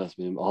other Thanos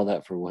meme. All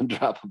that for 1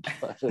 drop of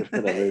blood.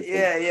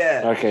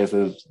 Yeah. In our case,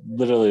 it's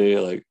literally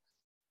like,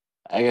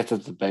 I guess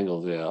it's the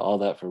Bengals. Yeah, all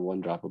that for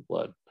 1 drop of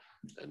blood,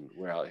 and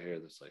we're out here.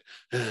 That's like,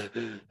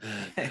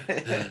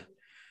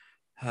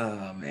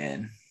 oh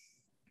man.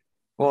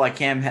 Well, like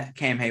Cam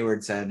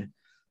Hayward said,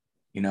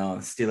 you know,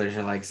 Steelers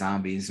are like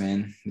zombies,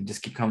 man. They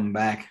just keep coming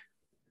back.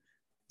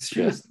 It's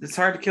true. Yeah. It's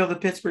hard to kill the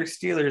Pittsburgh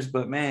Steelers,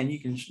 but man, you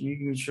can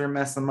sure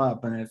mess them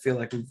up, and I feel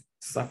like we've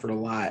suffered a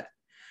lot.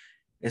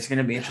 It's going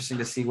to be interesting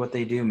to see what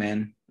they do,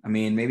 man. I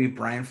mean, maybe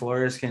Brian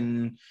Flores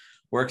can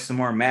work some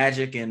more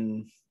magic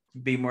and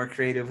be more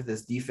creative with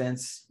his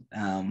defense.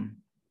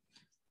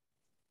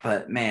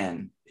 But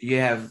man, you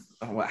have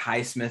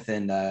Highsmith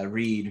and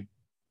Reed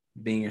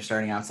being your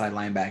starting outside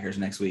linebackers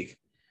next week.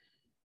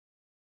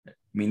 I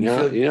mean, you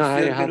know how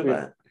you help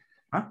your,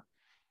 huh?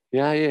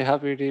 Yeah, how you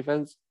help your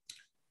defense.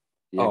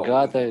 Go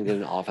out there and get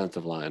an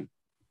offensive line.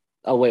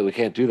 Oh wait, we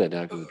can't do that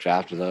now because the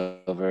draft is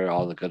over.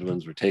 All the good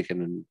ones were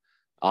taken in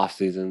off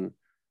season,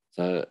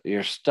 so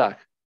you're stuck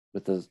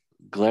with this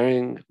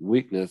glaring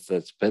weakness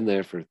that's been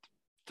there for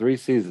 3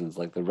 seasons.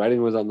 Like the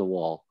writing was on the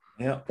wall.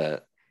 Yeah,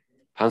 that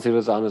Pouncey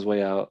was on his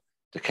way out.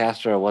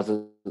 DeCastro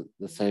wasn't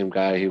the same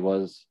guy he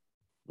was.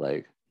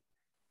 Like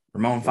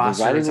Ramon the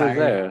Foster writing was retired.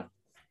 there.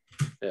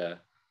 Yeah,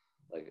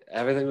 like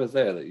everything was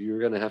there that you were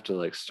gonna have to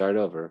like start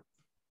over.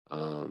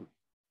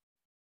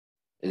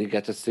 And you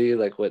get to see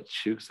like what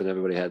Chooks and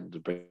everybody had to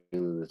bring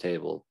to the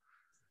table.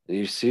 And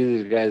you see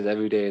these guys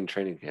every day in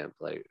training camp,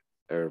 like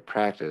or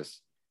practice,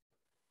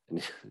 and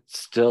you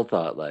still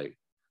thought like,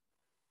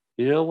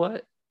 you know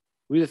what?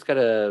 We just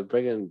gotta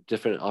bring in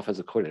different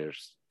offensive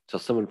coordinators till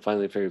someone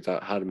finally figures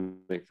out how to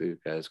make these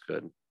guys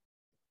good.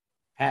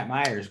 Pat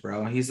Myers,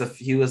 bro.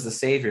 He was the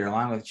savior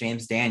along with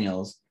James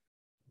Daniels.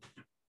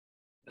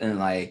 And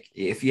like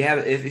if you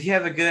have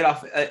a good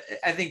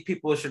I think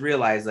people should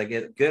realize like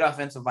good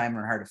offensive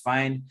linemen are hard to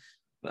find,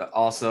 but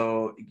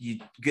also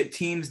good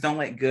teams don't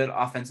let good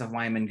offensive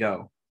linemen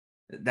go.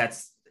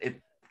 That's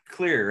it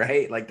clear,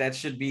 right? Like that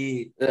should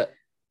be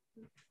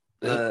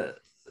the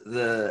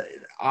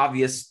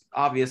obvious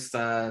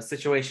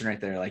situation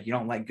right there. Like you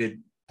don't let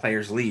good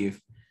players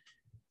leave.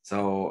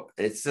 So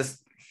it's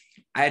just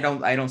I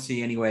don't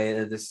see any way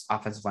that this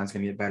offensive line is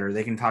going to get better.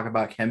 They can talk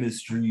about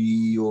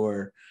chemistry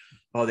or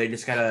they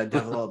just gotta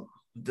develop,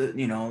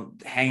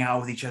 hang out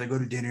with each other, go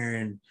to dinner,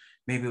 and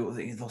maybe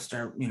they'll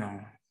start,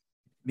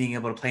 being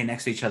able to play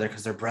next to each other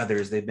because they're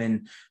brothers. They've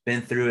been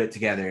through it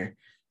together.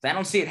 I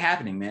don't see it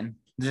happening, man.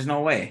 There's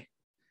no way.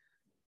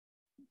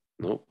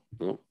 Nope.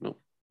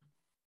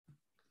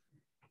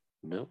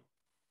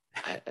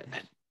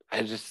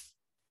 I just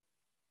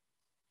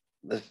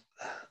there's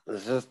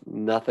just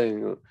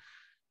nothing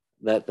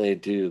that they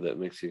do that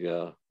makes you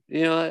go,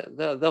 you know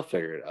what? They'll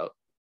figure it out.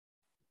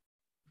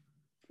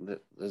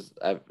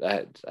 I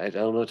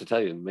don't know what to tell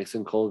you.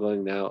 Mason Cole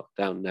going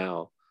down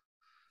now.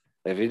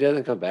 If he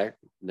doesn't come back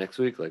next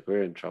week, like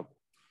we're in trouble.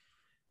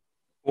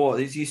 Well,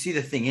 you see,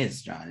 the thing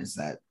is, John, is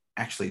that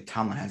actually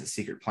Tomlin has a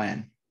secret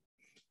plan.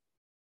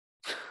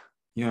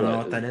 You don't know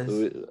what that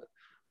is?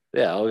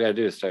 Yeah, all we gotta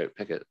do is start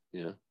Pickett.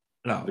 No,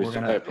 we're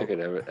gonna start Pickett.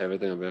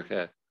 Everything will be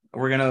okay.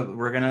 We're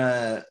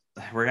gonna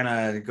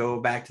go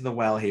back to the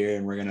well here,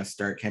 and we're gonna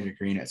start Kendrick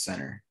Green at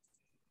center.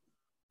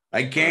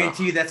 I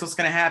guarantee you that's what's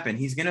going to happen.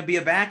 He's going to be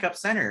a backup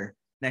center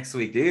next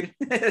week, dude.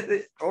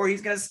 Or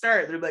he's going to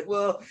start. They're like,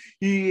 well,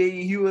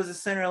 he was a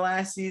center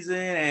last season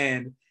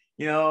and,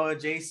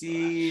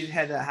 JC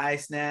had that high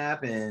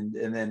snap and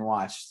then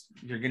watch.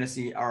 You're going to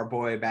see our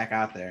boy back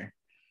out there.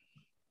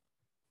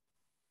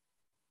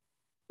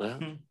 Well,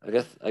 I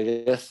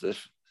guess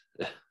if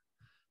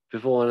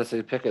people want to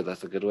say Pickett,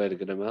 that's a good way to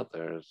get him out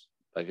there is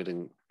by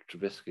getting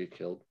Trubisky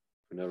killed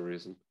for no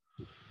reason.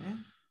 Yeah.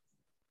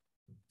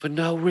 For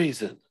no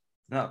reason.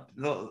 No,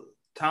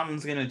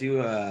 Tom's gonna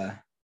do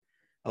a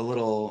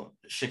little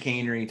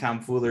chicanery,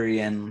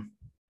 tomfoolery, and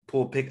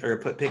put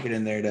Pickett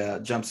in there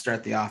to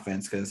jumpstart the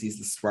offense because he's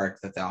the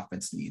spark that the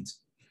offense needs.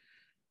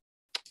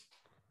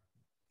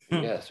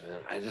 Yes,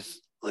 man.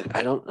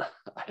 I don't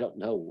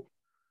know.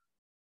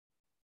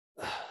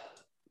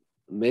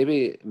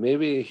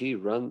 Maybe he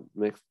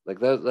makes like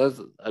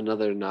that's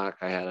another knock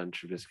I had on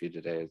Trubisky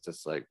today. It's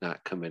just like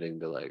not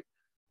committing to like.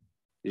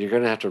 You're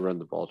gonna have to run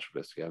the ball,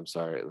 Trubisky. I'm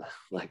sorry.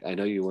 Like I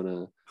know you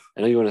wanna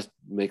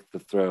make the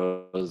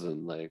throws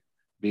and like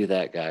be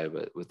that guy,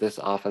 but with this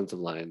offensive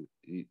line,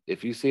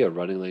 if you see a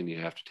running lane,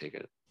 you have to take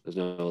it. There's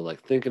no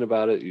like thinking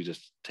about it. You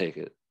just take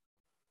it.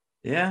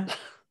 Yeah.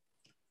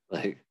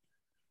 Like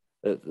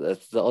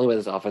that's the only way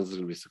this offense is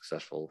gonna be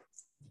successful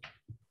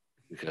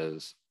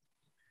because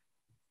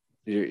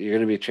you're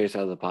gonna be chased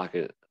out of the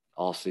pocket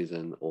all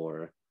season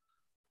or.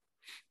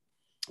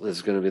 This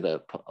is going to be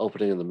the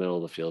opening in the middle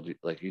of the field.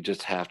 Like you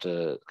just have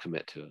to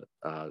commit to it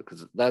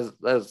because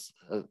that's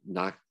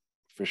not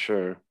for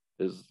sure.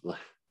 Is like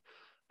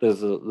there's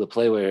the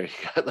play where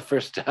he got the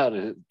first down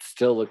and it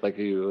still looked like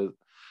he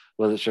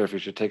wasn't sure if he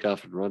should take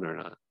off and run or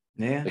not.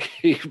 Yeah, like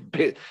he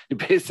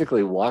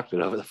basically walked it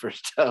over the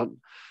first down.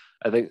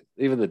 I think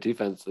even the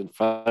defense in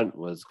front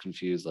was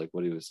confused, like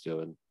what he was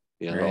doing.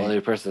 Right. The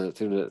only person that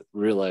seemed to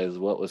realize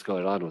what was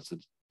going on was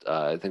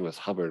I think it was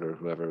Hubbard or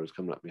whoever was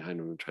coming up behind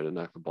him and trying to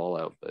knock the ball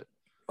out. But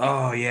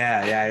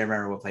I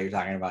remember what play you're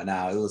talking about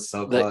now. It was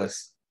so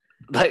close.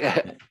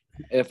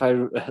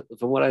 From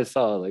what I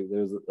saw, like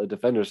there was a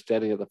defender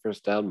standing at the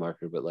first down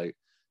marker, but like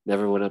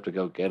never went up to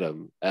go get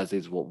him as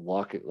he's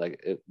walking. Like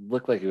it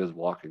looked like he was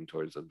walking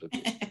towards him.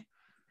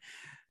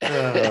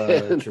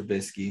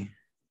 Trubisky.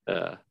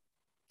 Yeah.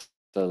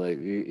 So like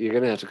you're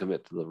gonna have to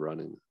commit to the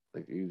running.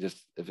 Like you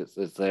just if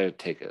it's there,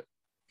 take it.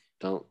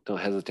 Don't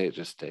hesitate.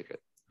 Just take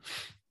it.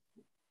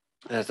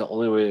 That's the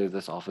only way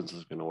this offense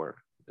is going to work.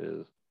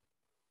 Is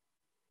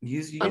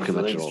use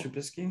unconventional.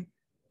 Trubisky.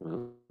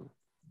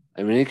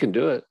 I mean, he can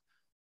do it.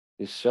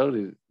 He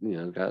showed he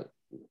got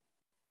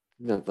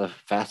the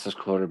fastest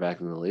quarterback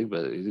in the league,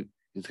 but he's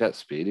got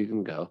speed. He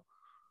can go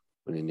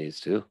when he needs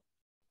to.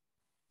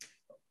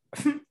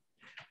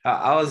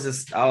 I was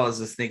just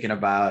thinking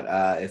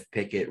about if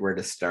Pickett were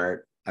to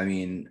start. I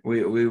mean,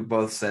 we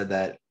both said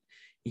that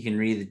he can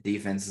read the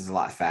defenses a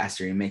lot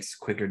faster. He makes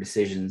quicker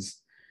decisions.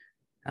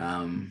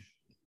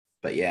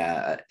 But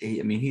yeah,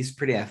 he's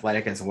pretty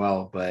athletic as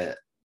well. But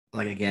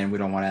like again, we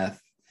don't want to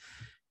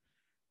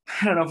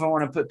I don't know if I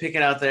want to put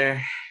Pickett out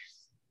there.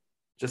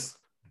 Just,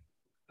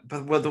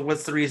 but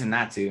what's the reason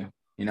not to?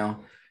 You know,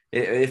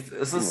 if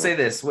let's say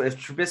this: what if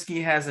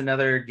Trubisky has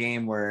another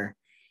game where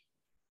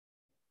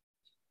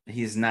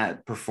he's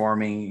not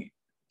performing,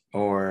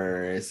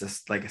 or it's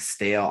just like a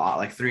stale,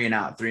 like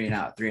 3-and-out,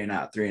 3-and-out,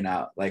 3-and-out,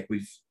 3-and-out, like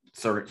we've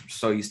sort of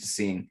so used to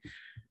seeing?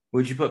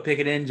 Would you put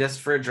Pickett in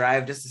just for a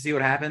drive, just to see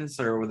what happens,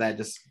 or would that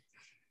just?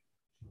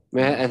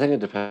 Man, I think it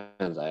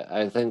depends.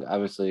 I think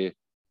obviously,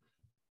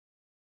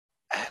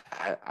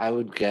 I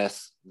would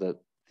guess that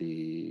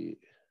the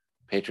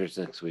Patriots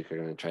next week are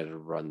going to try to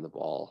run the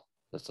ball.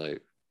 That's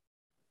like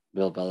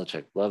Bill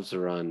Belichick loves to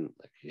run.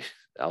 Like he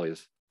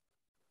always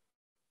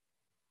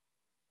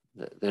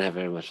didn't have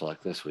very much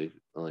luck this week,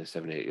 only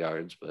 78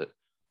 yards, but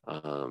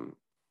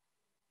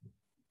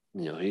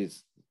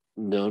he's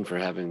known for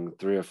having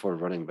 3 or 4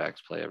 running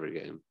backs play every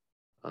game.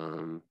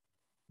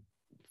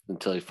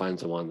 Until he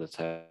finds the one that's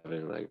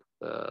having like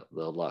the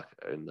luck,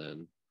 and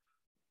then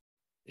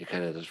he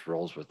kind of just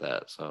rolls with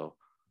that. So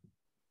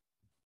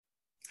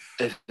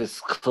if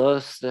it's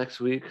close next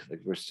week,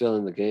 like we're still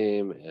in the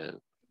game, and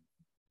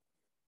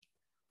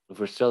if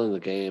we're still in the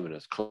game and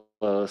it's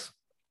close,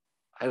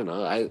 I don't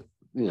know. I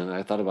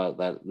thought about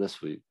that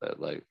this week, that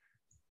like,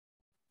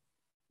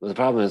 but the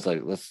problem is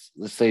like let's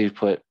say you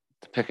put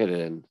Pickett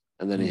in,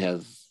 and then he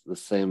has the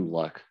same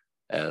luck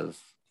as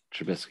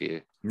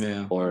Trubisky,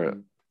 or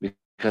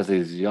because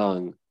he's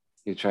young,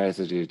 he tries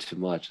to do too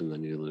much, and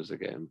then you lose a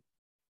game.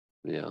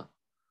 I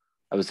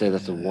would say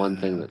that's the one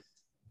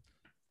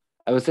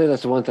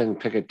thing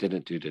Pickett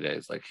didn't do today.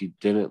 Is like he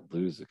didn't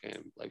lose the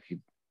game. Like he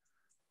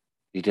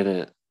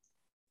didn't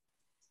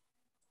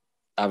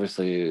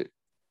obviously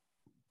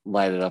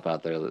light it up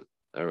out there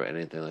or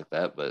anything like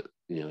that, but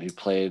he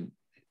played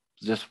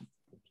just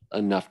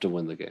enough to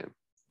win the game.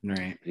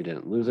 Right. He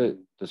didn't lose it,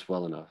 just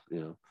well enough.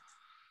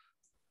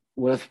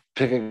 What if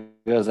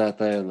Pickett goes out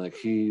there and like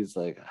he's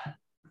like,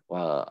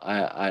 well,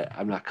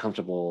 I'm not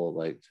comfortable,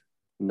 like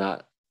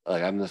not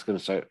like I'm just gonna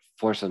start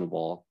forcing the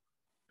ball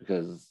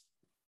because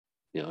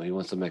he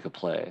wants to make a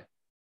play,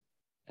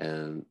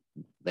 and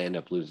they end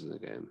up losing the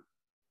game.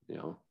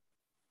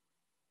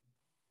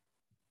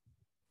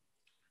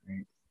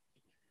 Right.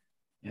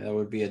 Yeah, that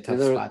would be a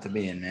tough spot to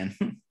be in, man.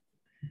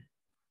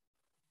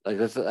 Like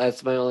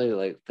that's my only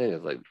like thing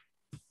is like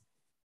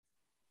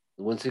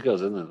once he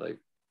goes in there, like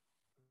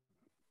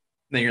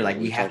then you're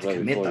like you have to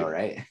commit though,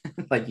 right?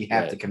 Like you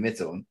have to commit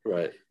to him,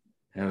 right?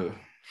 Oh,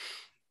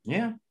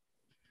 yeah,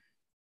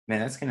 man,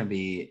 that's gonna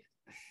be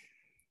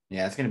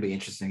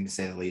interesting to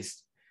say the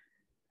least.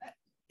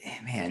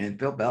 Man, and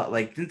Bill Bell,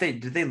 like, did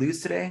they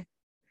lose today?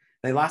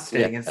 They lost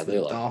today against the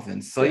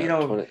Dolphins. So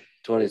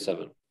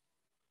 27.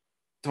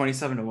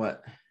 27 to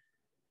what?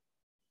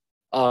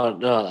 Oh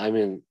no, I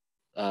mean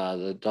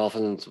the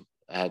Dolphins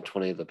had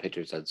 20, the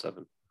Patriots had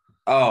 7.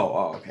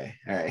 Oh, okay.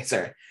 All right,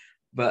 sorry.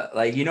 But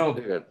like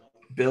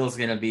Bill's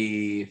gonna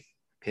be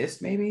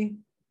pissed maybe.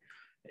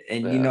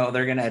 And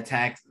they're gonna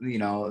attack,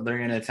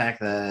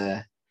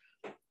 the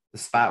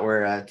spot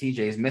where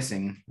TJ's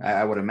missing,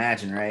 I would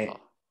imagine, right?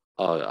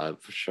 For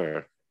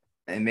sure.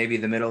 And maybe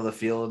the middle of the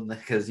field,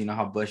 because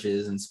how Bush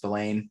is and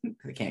Spillane,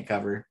 they can't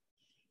cover.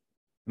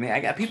 I mean,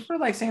 I got people are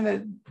like saying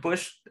that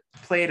Bush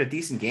played a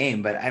decent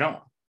game, but I don't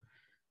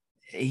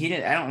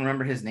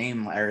remember his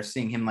name or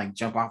seeing him like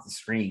jump off the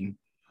screen.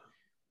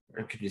 Or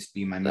it could just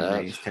be my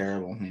memory is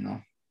terrible,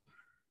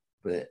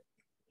 But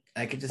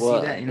I could just see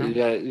that, You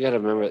gotta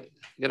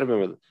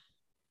remember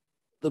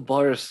the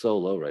bar is so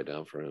low right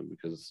now for him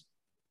because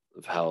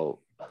of how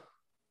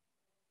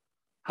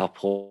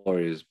poor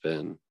he's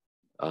been.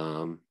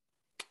 And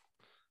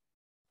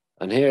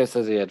here it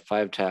says he had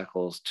 5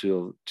 tackles,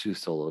 two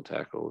solo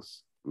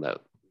tackles.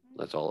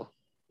 That's all.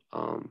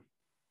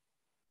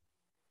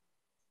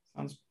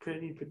 Sounds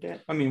pretty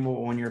predictable. I mean,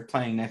 when you're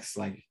playing next,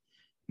 like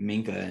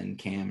Minka and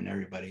Cam and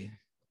everybody,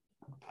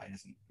 probably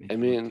doesn't make it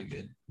look too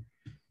good.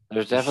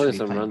 There's definitely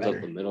some runs up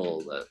the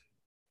middle that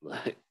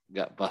like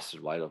got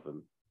busted wide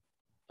open.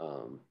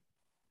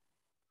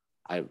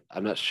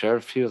 I'm not sure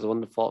if he was the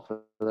one to fault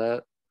for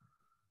that,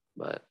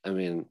 but I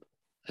mean,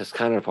 his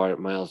counterpart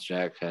Miles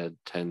Jack had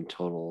 10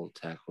 total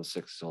tackles,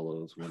 6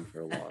 solos, 1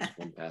 for a loss,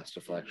 1 pass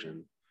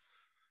deflection.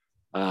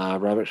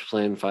 Robert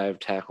Spillane 5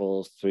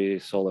 tackles, 3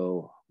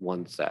 solo,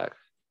 1 sack,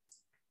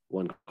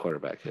 1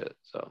 quarterback hit.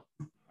 So,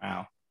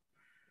 wow.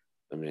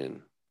 I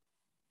mean,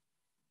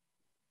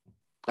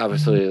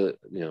 obviously,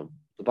 the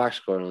box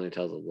score only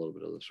tells a little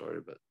bit of the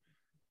story, but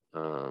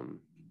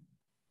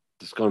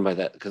just going by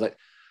that, because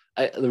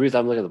the reason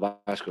I'm looking at the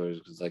box score is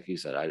because, like you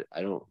said,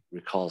 I don't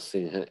recall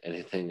seeing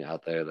anything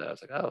out there that I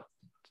was like, oh,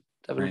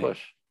 Devin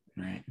Bush.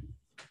 Right.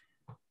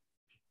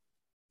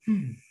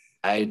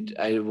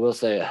 I will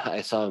say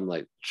I saw him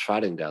like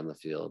trotting down the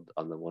field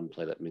on the one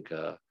play that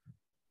Minka,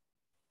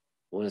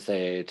 I want to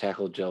say,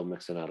 tackled Joe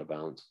Mixon out of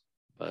bounds,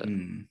 but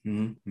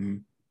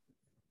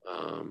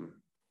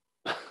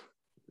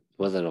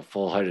wasn't a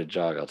full-hearted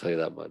jog, I'll tell you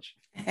that much.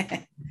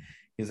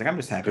 He's like, I'm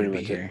just happy to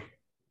be here.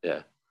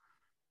 Yeah.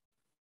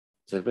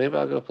 It's like, maybe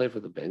I'll go play for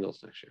the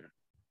Bengals next year.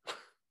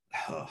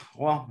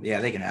 Well, yeah,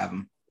 they can have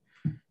him.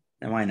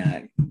 And why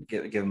not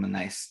give him a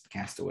nice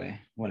castaway?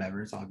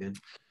 Whatever, it's all good.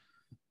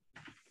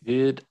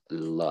 Good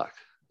luck.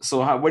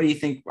 So, what do you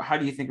think? How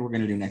do you think we're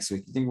gonna do next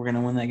week? You think we're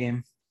gonna win that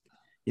game?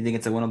 You think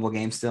it's a winnable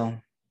game still?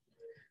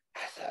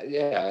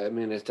 Yeah, I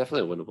mean, it's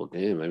definitely a winnable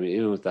game. I mean,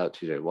 even without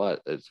TJ Watt,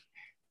 it's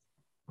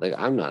like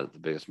I'm not the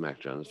biggest Mac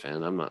Jones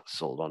fan. I'm not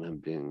sold on him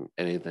being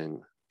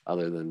anything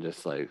other than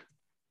just like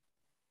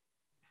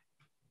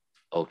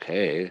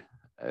okay.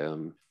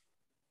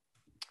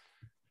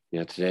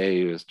 Today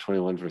he was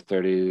 21 for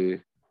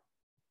 30,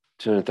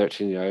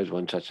 213 yards,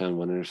 1 touchdown,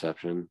 1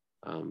 interception.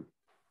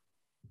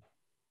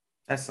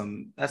 That's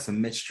some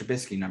Mitch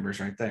Trubisky numbers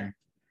right there.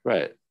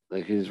 Right.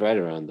 Like he's right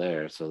around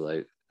there. So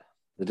like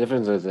the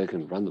difference is they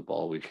can run the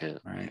ball. We can't.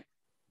 Right.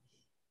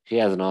 He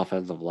has an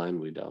offensive line.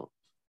 We don't.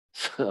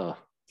 So,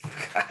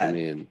 God. I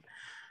mean,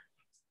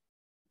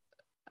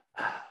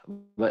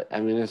 but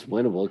I mean, it's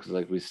winnable because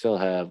like we still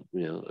have,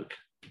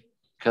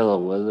 Kella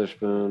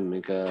Witherspoon,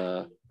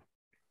 Minka,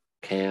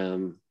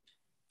 Cam,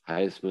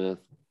 Highsmith,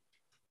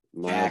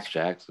 Miles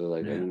Jack. So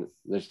like, I mean,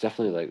 there's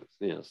definitely like,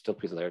 still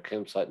pieces there.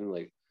 Cam Sutton,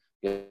 like,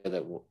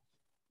 that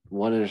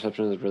one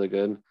interception is really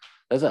good.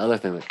 That's the other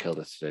thing that killed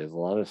us today. Is a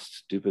lot of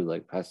stupid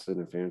like pass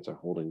interference or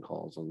holding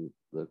calls on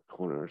the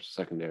corner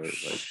secondary. Like,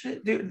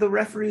 shit, dude, the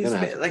referees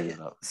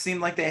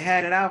seemed like they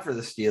had it out for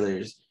the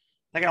Steelers.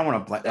 Like I don't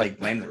want to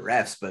blame the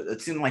refs, but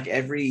it seemed like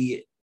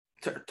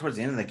towards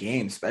the end of the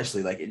game,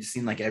 especially, like it just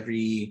seemed like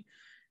every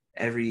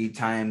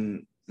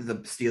time the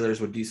Steelers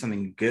would do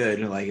something good,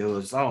 like it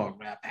was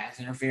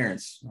pass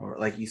interference, or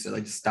like you said,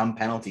 like just dumb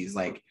penalties.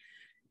 Like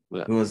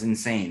it was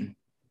insane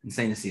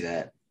to see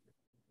that.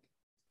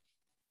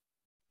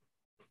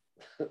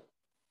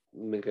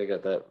 Minka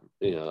got that,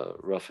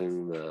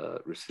 roughing the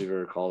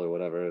receiver call or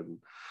whatever, and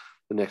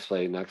the next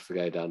play knocks the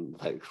guy down,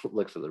 like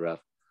looks at the ref.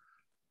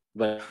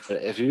 But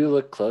if you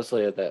look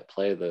closely at that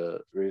play,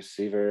 the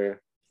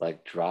receiver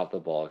like dropped the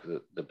ball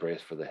because the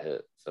brace for the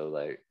hit. So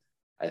like,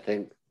 I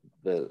think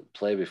the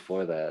play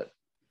before that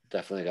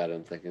definitely got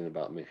him thinking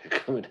about Minka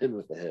coming in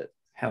with the hit.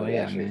 Hell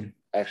yeah, man!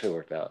 Actually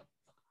worked out.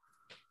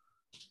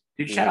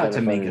 Dude, shout out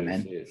to Minka,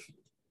 man.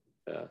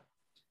 Yeah,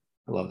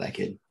 I love that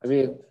kid. I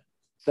mean,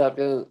 stop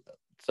getting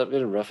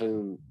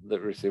roughing the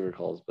receiver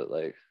calls, but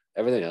like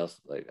everything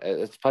else, like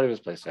it's part of his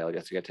play style. I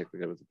guess you gotta take the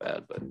good with the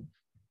bad, but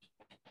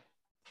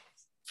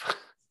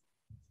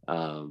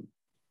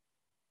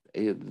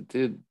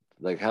dude,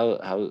 like how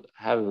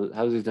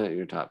is he not in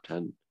your top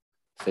 10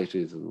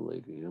 safeties in the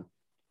league?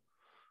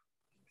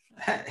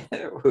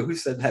 Who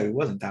said that he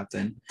wasn't top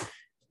 10?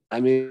 I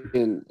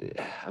mean,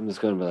 I'm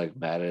just going to be like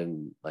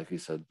Madden, like he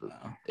said, the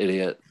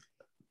idiot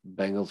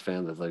Bengals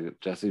fan that's like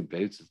Jesse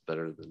Bates is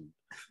better than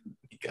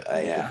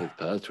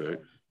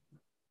Fitzpatrick.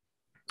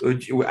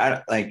 Would you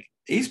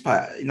he's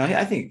probably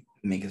I think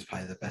Minka's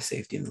probably the best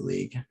safety in the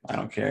league. I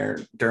don't care.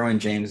 Derwin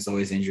James is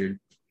always injured.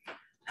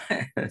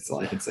 That's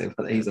all I can say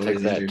about that. He's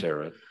always injured.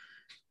 Derwin.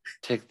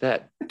 Take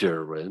that,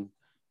 Derwin.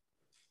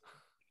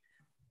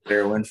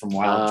 Derwin from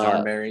Wild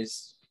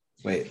Thornberries.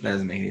 Wait, that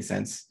doesn't make any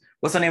sense.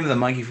 What's the name of the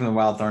monkey from the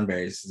Wild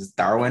Thornberries? Is it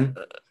Darwin?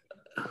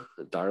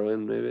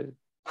 Darwin, maybe.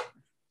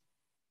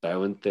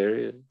 Darwin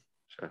theory.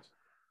 Sure.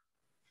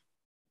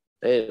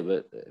 Hey,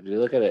 but if you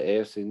look at it,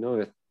 AFC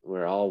North,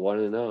 we're all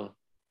 1-0.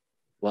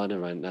 Well,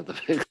 never mind, not the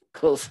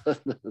Bengals.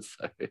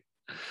 Sorry.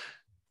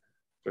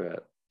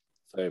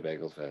 Sorry,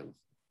 Bengals fans.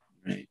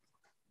 Right.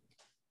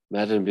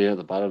 Imagine being at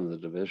the bottom of the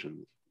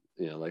division,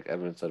 like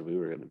Evan said we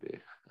were going to be.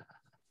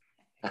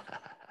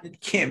 It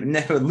can't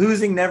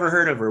losing never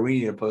heard of her. We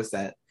need to post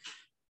that.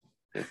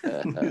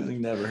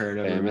 Losing never heard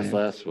of her. Famous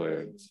last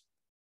words.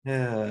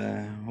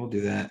 Yeah, we'll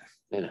do that.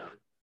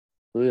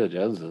 Julio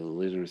Jones is the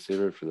leading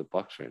receiver for the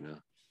Bucs right now.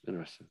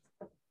 Interesting.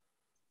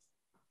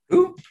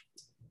 Who?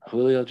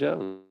 Julio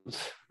Jones.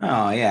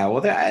 Oh yeah.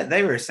 Well,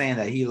 they were saying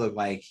that he looked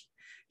like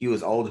he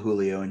was old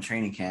Julio in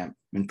training camp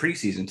in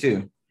preseason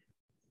too.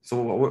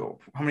 So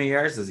how many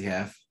yards does he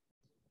have?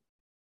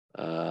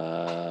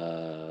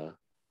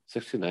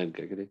 69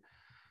 giggity.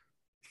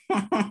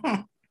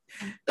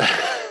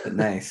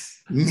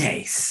 Nice.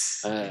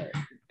 Nice.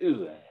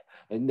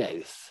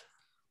 Nice.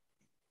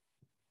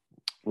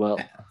 Well,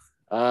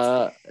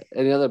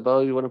 any other bow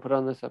you want to put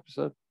on this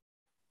episode?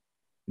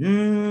 No,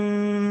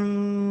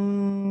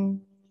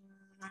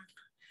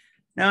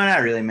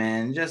 not really,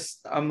 man.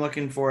 Just I'm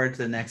looking forward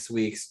to next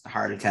week's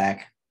heart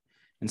attack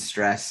and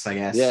stress, I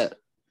guess.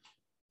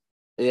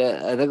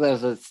 Yeah, I think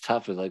that's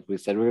tough. Is like we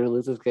said we were gonna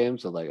lose this game,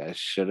 so like I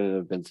shouldn't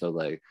have been so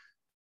like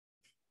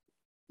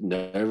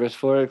nervous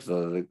for it. So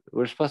like,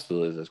 we're supposed to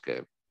lose this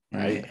game.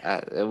 Right.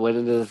 I went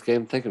into this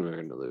game thinking we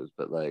were gonna lose,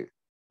 but like,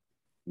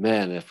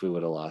 man, if we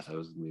would have lost, I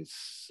was gonna be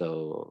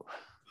so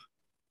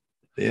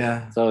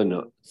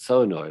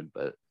annoyed.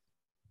 But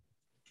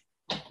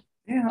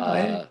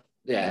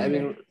I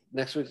mean,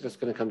 next week's just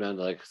gonna come down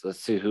to like,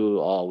 let's see who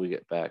all we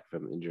get back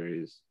from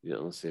injuries.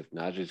 Let's see if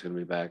Najee's gonna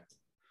be back.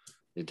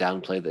 They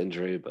downplayed the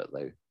injury, but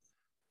like,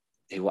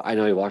 I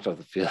know he walked off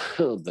the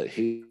field, but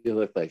he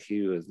looked like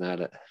he was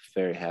not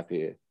very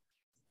happy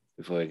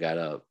before he got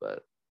up.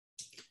 But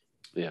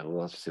Yeah,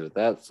 we'll have to see what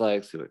that's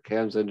like, see what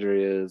Cam's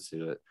injury is,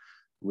 see what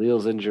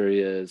Leal's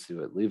injury is, see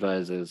what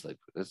Levi's is. Like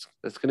it's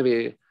gonna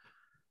be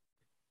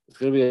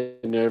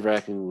a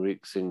nerve-wracking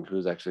week seeing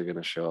who's actually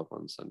gonna show up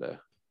on Sunday.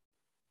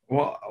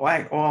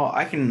 Well,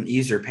 I can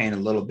ease your pain a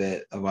little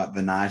bit about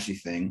the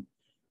Najee thing.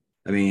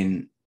 I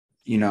mean,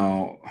 you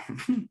know,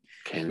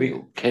 Can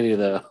you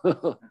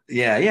though?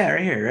 yeah,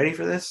 right here. Ready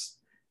for this?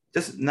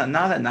 Just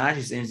now that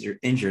Najee's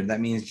injured,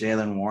 that means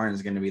Jaylen Warren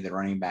is going to be the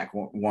running back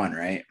one,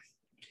 right?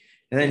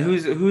 And then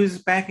who's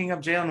backing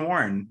up Jaylen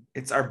Warren?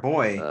 It's our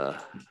boy,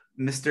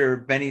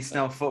 Mr. Benny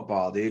Snell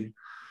football, dude.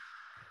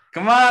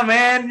 Come on,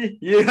 man.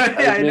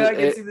 I know I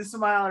can see the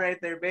smile right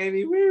there,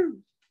 baby. Woo.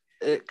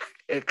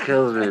 It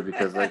kills me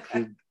because like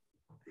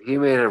he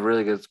made a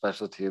really good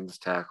special teams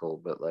tackle,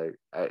 but like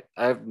I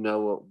have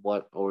no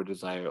what or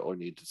desire or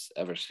need to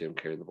ever see him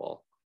carry the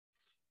ball.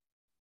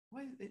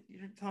 What?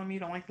 You're telling me you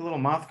don't like the little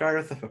mouth guard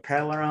with the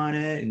propeller on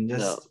it and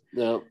just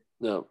No.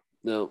 Nah,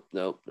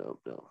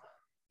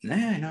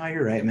 no,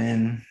 you're right,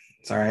 man.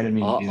 Sorry, I didn't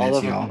mean to do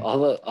that to y'all.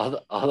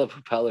 All the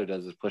propeller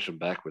does is push him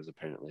backwards,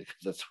 apparently,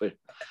 because that's what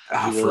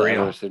for real.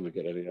 never seem to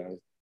get any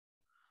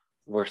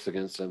works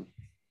against him.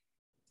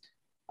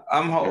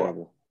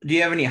 Do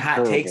you have any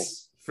hot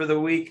takes for the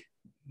week?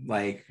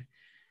 Like,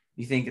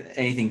 you think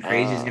anything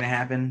crazy is gonna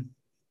happen?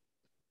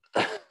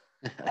 I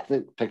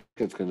think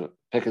Pickens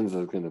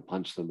is gonna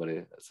punch somebody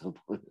at some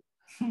point.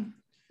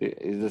 He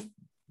just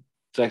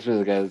strikes me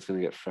as a guy that's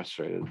gonna get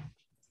frustrated.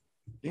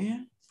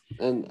 Yeah,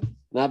 and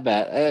not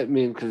bad. I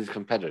mean, because he's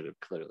competitive,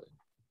 clearly.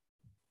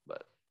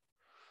 But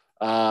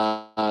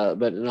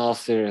in all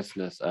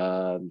seriousness, it's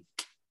a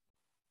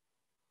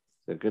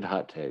good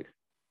hot take.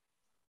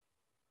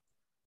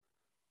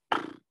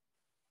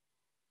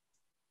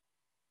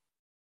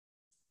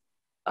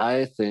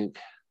 I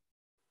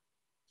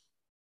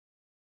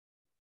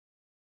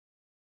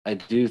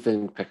do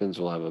think Pickens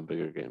will have a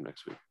bigger game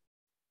next week.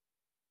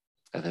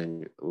 I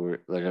think they're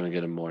going to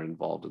get him more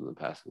involved in the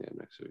passing game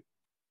next week.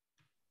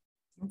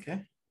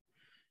 Okay.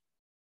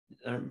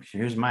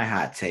 Here's my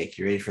hot take.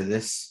 You ready for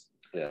this?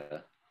 Yeah.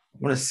 I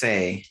want to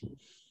say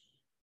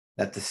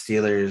that the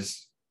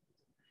Steelers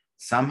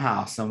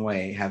somehow, some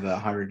way have a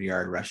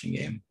 100-yard rushing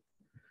game.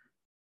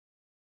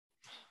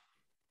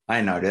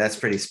 I know, dude. That's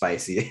pretty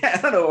spicy. I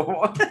don't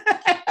know.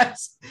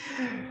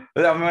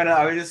 But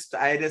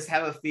I just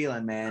have a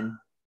feeling, man.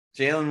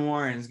 Jaylen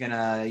Warren's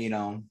gonna,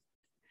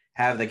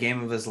 have the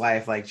game of his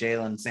life like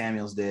Jalen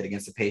Samuels did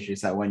against the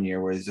Patriots that one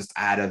year, where it's just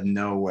out of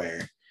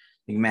nowhere. I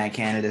think Matt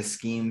Canada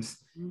schemes,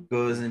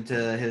 goes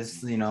into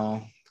his,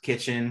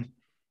 kitchen,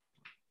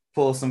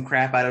 pulls some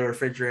crap out of the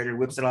refrigerator,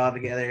 whips it all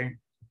together.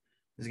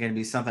 There's gonna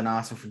be something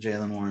awesome for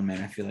Jaylen Warren,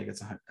 man. I feel like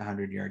it's a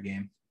 100-yard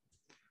game,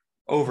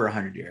 over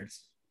 100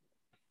 yards.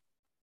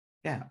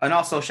 Yeah, and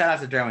also shout out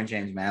to Derwin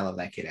James, man. I love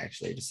that kid.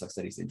 Actually, it just sucks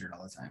that he's injured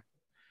all the time.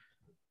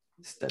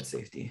 Stud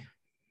safety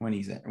when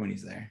he's there.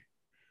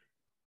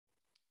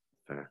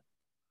 Fair.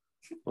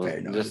 Well, fair,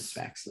 no, just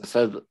facts. This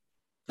has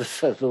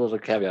a little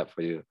caveat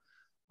for you.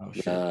 Oh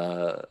shit.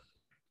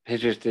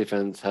 Patriots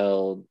defense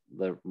held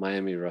the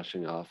Miami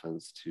rushing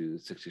offense to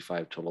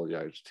 65 total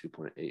yards,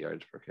 2.8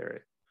 yards per carry.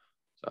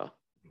 So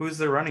who's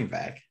the running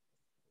back?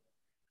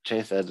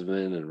 Chase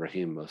Edmonds and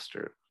Raheem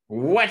Mostert.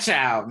 Watch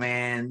out,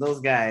 man. Those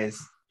guys.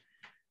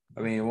 I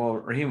mean, well,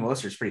 Raheem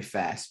Mostert's pretty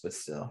fast, but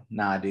still.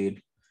 Nah,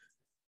 dude.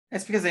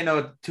 That's because they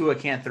know Tua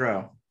can't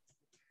throw.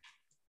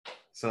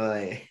 So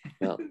they.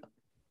 No.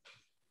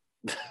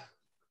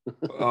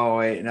 Oh,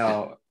 wait,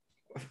 no.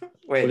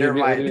 Wait, never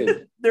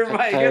mind. Never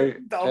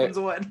mind. Dolphins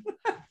won.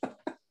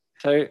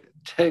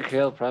 Tyreek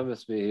Hill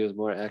promised me he was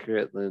more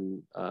accurate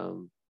than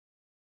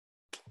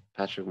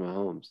Patrick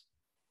Mahomes.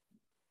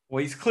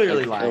 Well, he's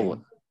clearly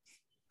lying.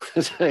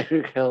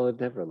 Tyreek Hill would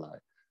never lie.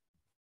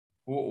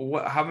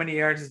 How many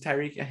yards does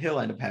Tyreek Hill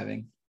end up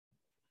having?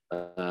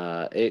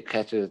 8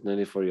 catches,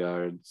 94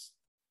 yards,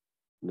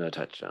 no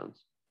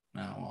touchdowns.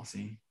 Oh, we'll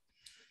see.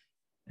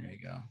 There you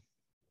go.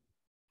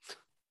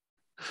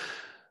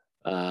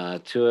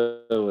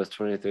 Tua was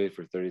 23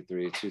 for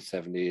 33,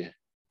 270,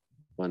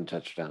 1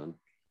 touchdown.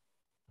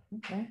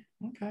 Okay.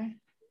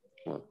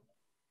 Well,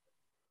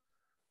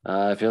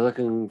 if you're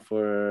looking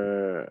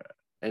for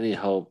any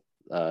hope,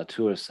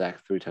 Tua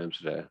sacked 3 times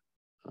today.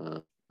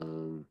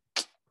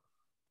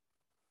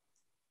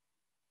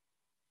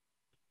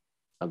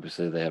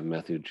 Obviously, they have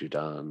Matthew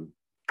Judon.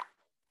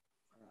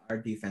 Our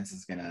defense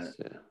is gonna.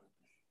 Yeah.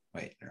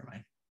 Wait, never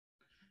mind.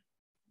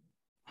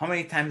 How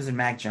many times did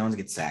Mac Jones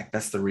get sacked?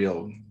 That's the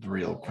real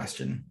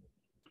question.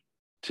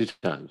 2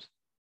 times.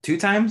 2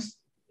 times?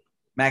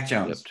 Mac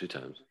Jones. Yep, 2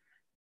 times.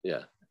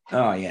 Yeah.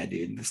 Oh yeah,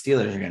 dude. The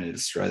Steelers are gonna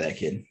destroy that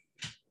kid.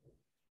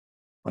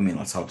 I mean,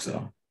 let's hope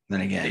so.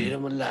 Then again. Eat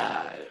him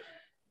alive.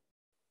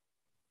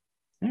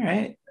 All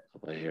right.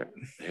 I hear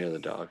the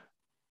dog.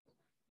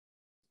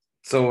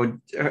 So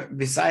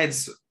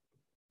besides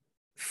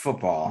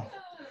football,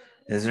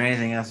 is there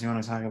anything else you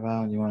want to talk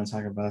about? You want to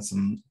talk about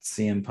some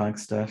CM Punk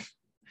stuff?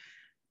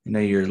 You know,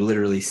 you're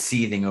literally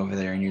seething over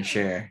there in your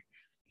chair.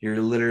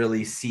 You're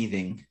literally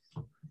seething.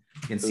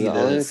 You can see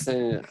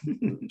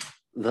the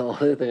The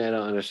only thing I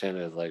don't understand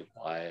is like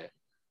why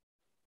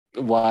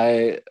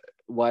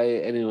why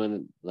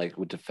anyone like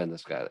would defend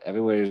this guy.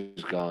 Everywhere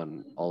he's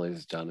gone, all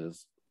he's done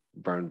is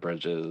burn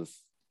bridges,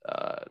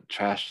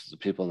 trash the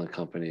people in the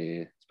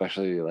company,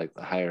 especially like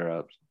the higher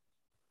ups,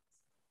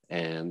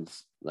 and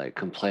like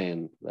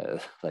complain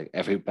that like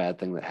every bad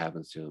thing that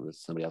happens to him is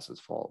somebody else's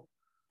fault.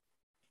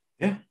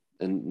 Yeah.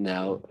 And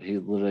now he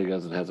literally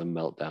goes and has a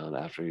meltdown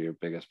after your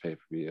biggest pay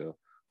per view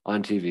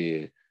on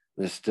TV.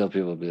 There's still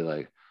people be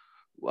like,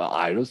 "Well,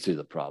 I don't see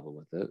the problem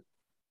with it."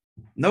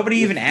 Nobody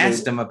This even is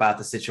asked him about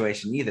the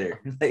situation either.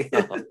 Like,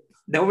 no,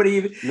 nobody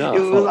even, it was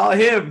no. all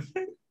him.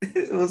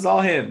 It was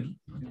all him.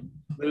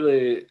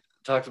 Literally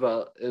talked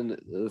about in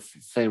the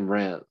same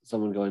rant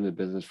someone going to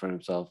business for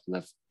himself, and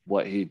that's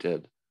what he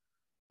did.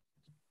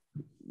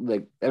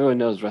 Like everyone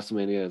knows,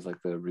 WrestleMania is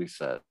like the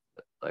reset,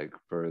 like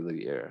for the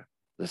year.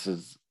 This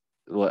is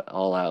what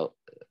All Out.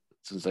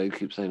 Since I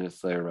keep saying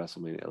it's their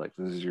WrestleMania, like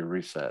this is your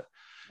reset.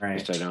 You're Right.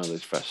 starting all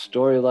these fresh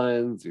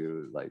storylines.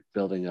 You're like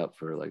building up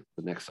for like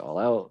the next All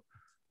Out.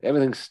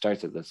 Everything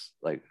starts at this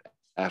like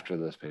after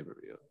this pay per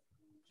view.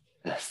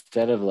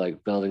 Instead of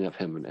like building up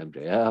him and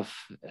MJF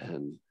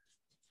and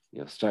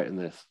starting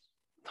this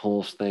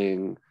whole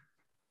thing,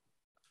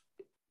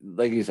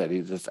 like you said,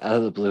 he's just out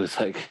of the blue. It's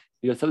like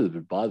something's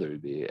been bothering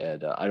me,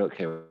 and I don't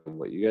care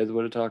what you guys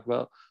want to talk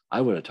about.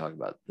 I want to talk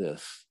about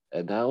this,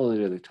 and not only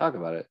do they talk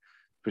about it,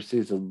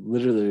 proceeds to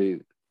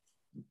literally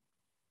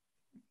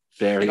Shit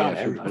bury on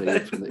everybody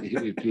everybody. from the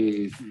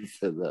EVPs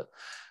to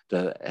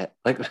the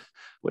like.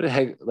 What the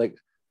heck? Like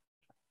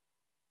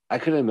I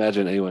couldn't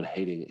imagine anyone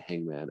hating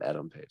Hangman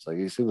Adam Page. Like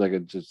he seems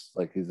like just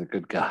like he's a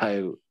good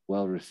guy,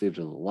 well received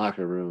in the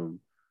locker room.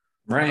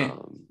 Right.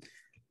 Um,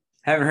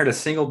 Haven't heard a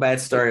single bad like,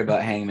 story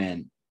about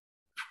Hangman.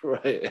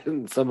 right,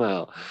 and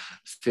somehow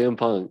CM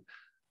Punk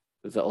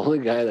is the only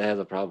guy that has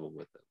a problem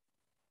with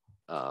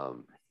it,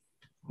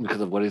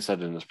 because of what he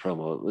said in his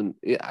promo. And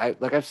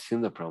I've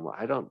seen the promo.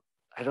 I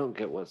don't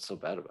get what's so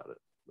bad about it.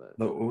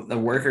 But The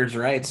workers'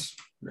 rights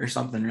or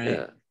something, right?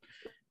 yeah,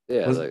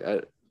 yeah, Was like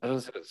I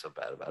don't see what's so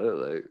bad about it.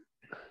 Like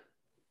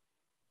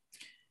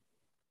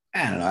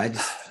I don't know. I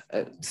just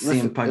CM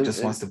listen, Punk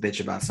just wants to bitch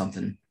about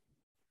something.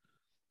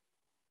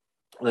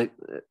 like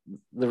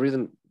the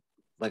reason,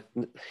 like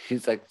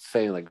he's like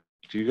saying like,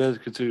 do you guys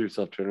consider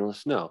yourself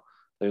journalists? No,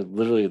 they're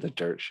literally the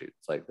dirt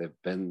sheets. Like they've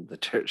been the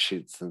dirt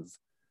sheets since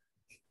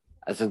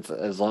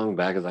as long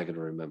back as I can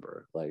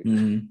remember. Like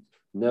Mm-hmm.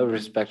 no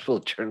respectful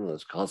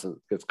journalist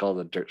gets called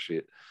a dirt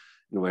sheet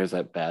and wears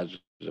that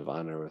badge of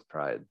honor with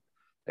pride.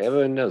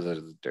 Everyone knows that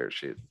it's a dirt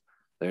sheet.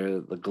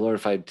 They're the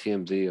glorified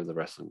TMZ of the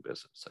wrestling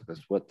business. Like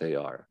that's what they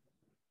are.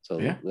 So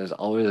Yeah. there's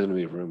always going to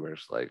be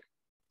rumors. Like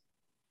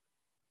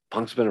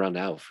Punk's been around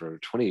now for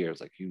 20 years.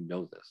 Like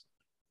this.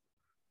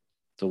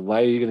 So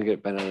why are you going to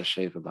get bent out of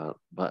shape about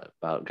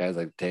guys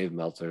like Dave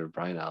Meltzer,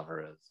 Brian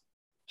Alvarez,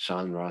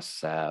 Sean Ross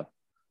Sapp?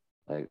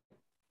 Like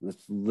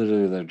that's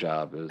literally their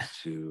job is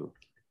to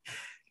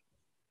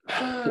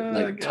Oh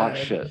like talk god.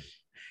 shit.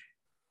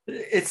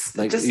 It's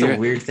Like just a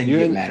weird thing to you're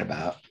get in mad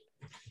about.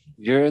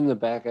 you're in the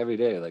back every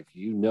day. Like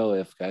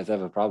if guys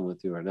have a problem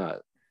with you or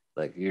not.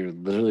 Like you're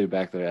literally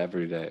back there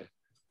every day.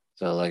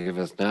 So like if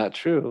it's not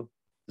true,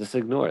 just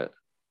ignore it.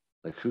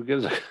 Like who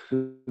gives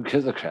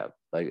a crap?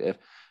 Like if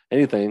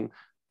anything,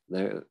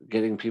 they're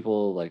getting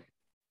people like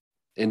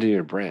into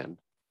your brand,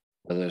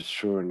 whether it's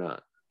true or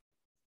not.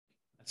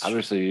 That's true.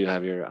 Obviously, you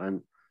have your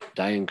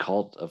undying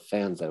cult of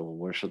fans that will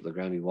worship the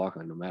ground you walk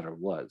on, no matter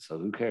what. So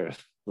who cares?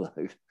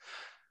 Like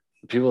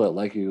the people that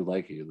like you.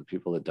 The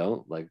people that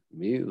don't like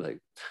me, like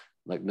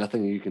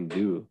nothing you can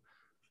do.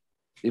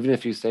 Even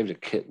if you saved a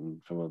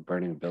kitten from a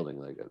burning building,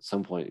 like at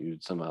some point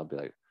you'd somehow be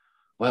like,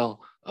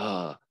 well,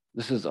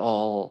 this is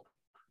all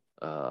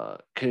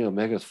Kenny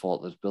Omega's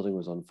fault. This building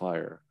was on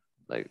fire.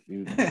 Like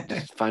you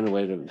just find a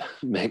way to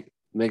make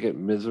it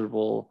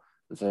miserable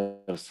instead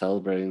of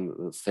celebrating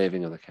the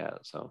saving of the cat.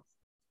 So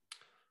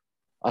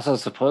also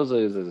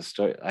supposedly there's a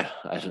story. I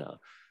don't know.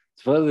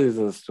 Supposedly there's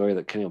a story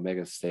that Kenny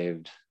Omega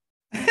saved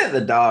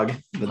The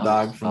Punk's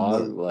dog from dog.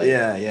 the Like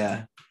yeah,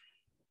 yeah.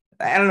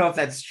 I don't know if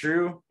that's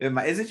true.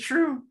 Is it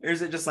true or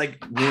is it just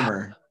like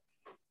rumor?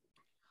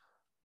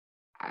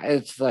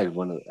 it's like I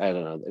don't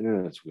know. The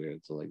internet's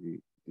weird. So like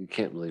you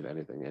can't believe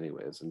anything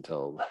anyways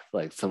until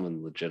like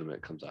someone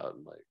legitimate comes out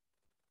and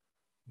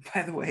like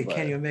By the way,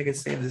 Kenny but Omega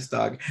saved this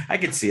dog. I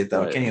could see it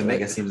though. right Kenny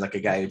Omega like seems like a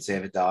guy who'd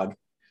save a dog.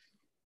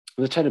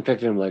 I was trying to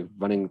picture him like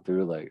running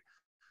through like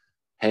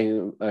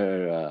hang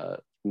or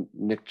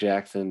Nick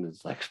Jackson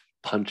is like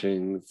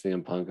punching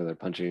CM Punk and they're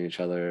punching each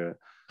other.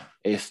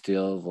 Ace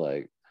Steel's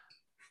like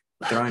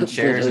Throwing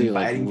chairs literally and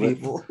like fighting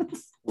people.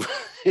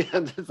 yeah,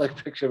 just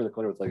like picture him in the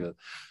corner with like a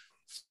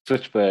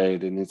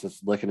switchblade and he's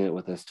just licking it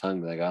with his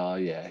tongue like, oh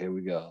yeah, here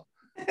we go.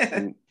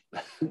 And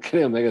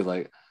Kenny Omega's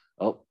like,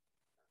 oh,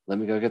 let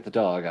me go get the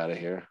dog out of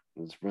here.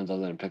 And just runs over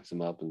there and picks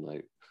him up and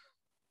like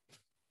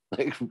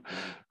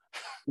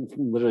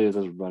literally is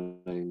just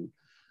running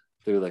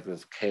through like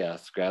this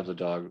chaos, grabs a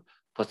dog,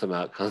 puts him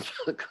out, comes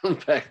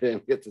back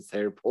in, gets his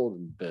hair pulled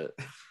and bit.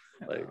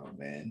 Like Oh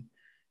man.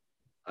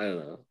 I don't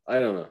know. I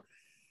don't know.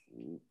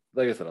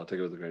 Like I said, I'll take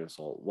it with a grain of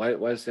salt. Why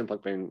is CM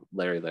Punk bring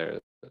Larry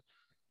there?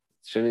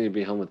 Shouldn't he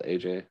be home with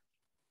AJ?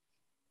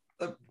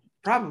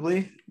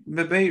 Probably,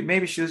 but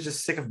maybe she was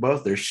just sick of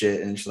both their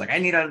shit, and she's like, I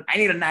need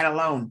a night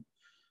alone.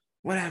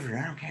 Whatever,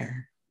 I don't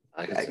care.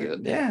 I can see it.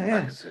 Yeah, I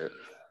yeah. can see it.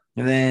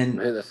 And then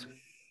Maybe that's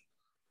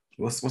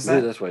what's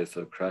maybe that? that's why it's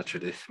so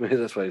crotchety. Maybe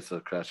that's why it's so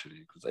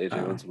crotchety because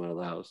AJ wants him out of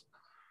the house.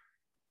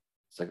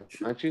 It's like,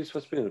 aren't you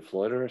supposed to be in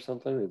Florida or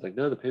something? He's like,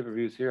 no, the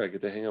pay-per-view's here. I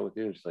get to hang out with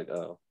you. And she's like,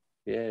 oh,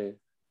 yay.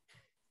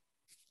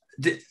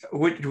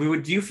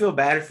 Would you feel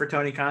bad for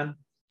Tony Khan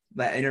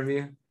that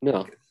interview?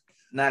 No,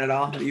 Not at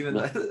all. Even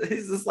no.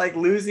 he's just like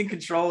losing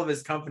control of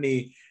his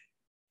company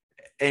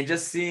and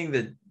just seeing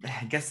the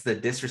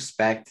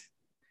disrespect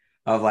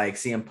of like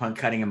CM Punk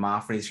cutting him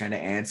off when he's trying to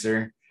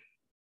answer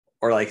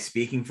or like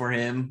speaking for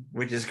him,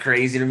 which is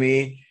crazy to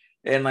me.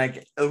 And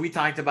like we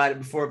talked about it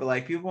before, but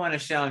like people want to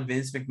shit on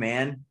Vince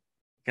McMahon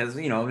because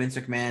Vince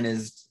McMahon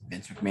is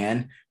Vince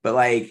McMahon, but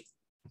like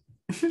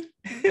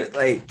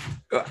like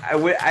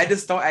I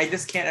just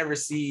can't ever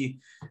see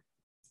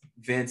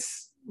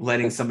Vince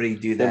letting somebody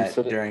do that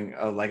during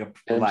a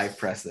live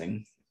press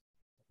thing.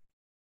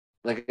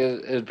 Like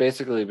it'd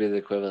basically be the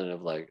equivalent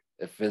of like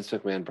if Vince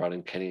McMahon brought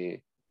in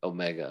Kenny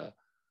Omega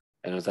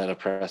and was at a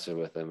presser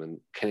with him, and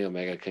Kenny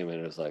Omega came in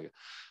and was like,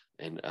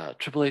 and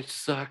Triple H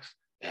sucks,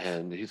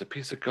 and he's a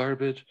piece of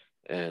garbage,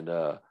 and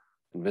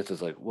Vince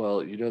is like,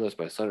 well, that's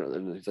my son,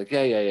 and he's like,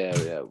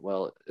 yeah.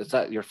 Well, it's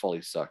not your fault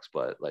he sucks,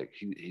 but like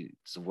he's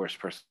the worst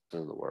person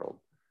in the world.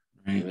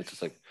 Right. And Vince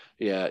is like,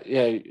 yeah,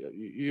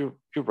 you're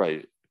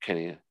right,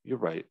 Kenny, you're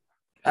right.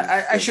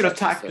 I should have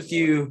talked with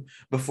you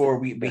before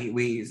we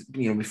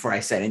before I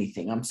said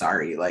anything. I'm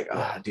sorry. Like,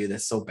 dude,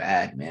 that's so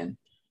bad, man.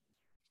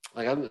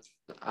 Like, I'm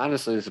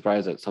honestly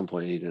surprised at some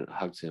point he didn't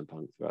hug CM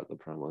Punk throughout the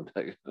promo.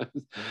 Like,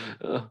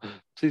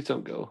 please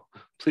don't go.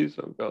 Please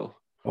don't go.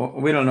 Well,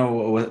 we don't know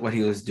what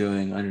he was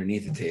doing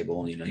underneath the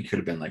table. He could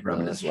have been like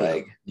rubbing his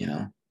leg,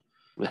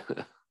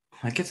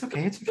 Like, it's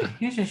okay. It's okay.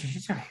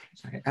 It's all right.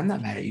 It's all right. I'm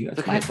not mad at you.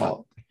 It's my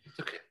fault. It's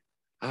okay.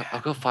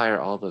 I'll go fire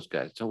all those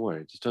guys. Don't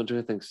worry. Just don't do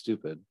anything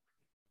stupid.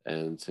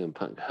 And CM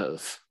Punk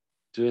goes,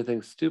 do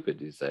anything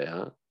stupid, you say,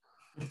 huh?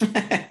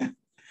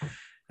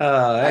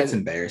 That's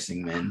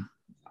embarrassing, man.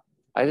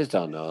 I just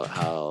don't know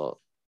how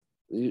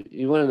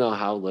you want to know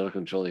how little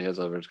control he has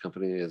over his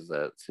company is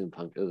that CM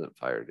Punk isn't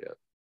fired yet.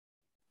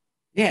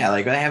 Yeah,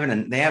 like they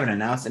haven't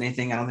announced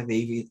anything. I don't think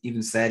they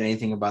even said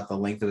anything about the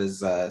length of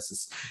his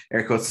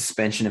air quote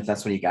suspension, if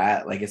that's what he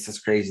got. Like, it's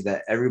just crazy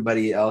that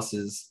everybody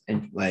else's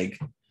like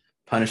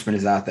punishment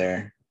is out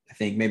there. I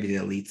think maybe the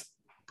elites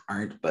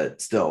aren't,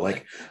 but still,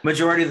 like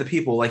majority of the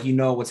people, like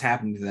what's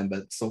happening to them,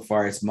 but so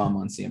far it's mum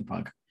on CM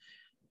Punk.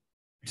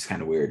 It's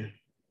kind of weird.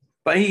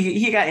 But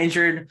he got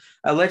injured.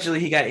 Allegedly,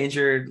 he got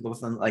injured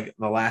within like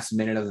the last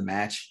minute of the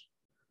match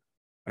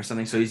or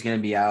something. So he's going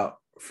to be out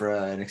for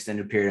an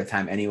extended period of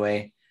time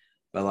anyway.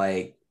 But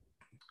like,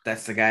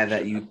 that's the guy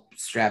that you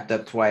strapped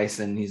up twice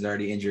and he's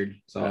already injured.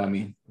 So I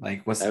mean,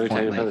 like, what's every the point?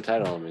 Every time you put the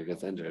title on him, he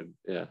gets injured.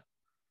 Yeah.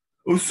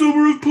 Oh,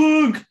 Summer of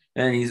Punk,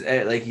 and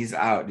he's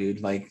out,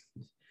 dude. Like,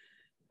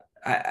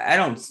 I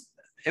don't.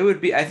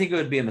 I think it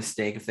would be a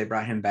mistake if they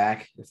brought him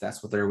back if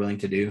that's what they're willing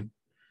to do.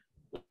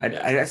 I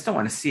just don't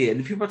want to see it.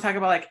 And people talk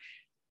about like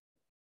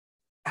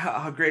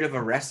how great of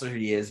a wrestler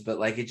he is, but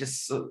like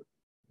it's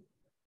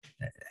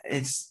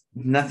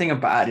nothing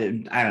about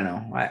it. I don't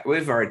know.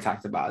 We've already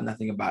talked about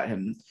nothing about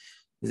him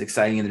is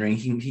exciting in the ring.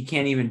 He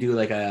can't even do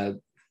like a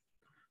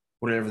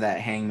whatever that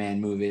hangman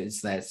move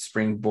is, that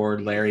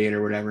springboard lariat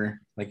or whatever.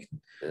 Like,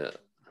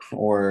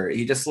 or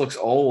he just looks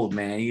old,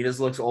 man. He just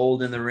looks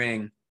old in the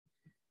ring.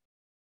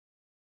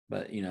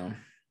 But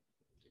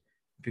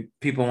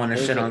people want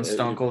to shit on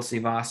Stone Cold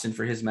Steve Austin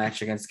for his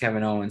match against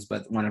Kevin Owens,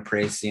 but want to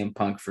praise CM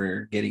Punk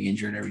for getting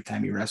injured every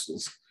time he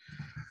wrestles.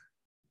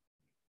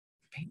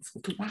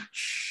 Painful to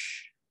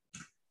watch.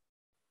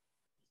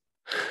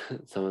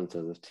 Someone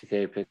says if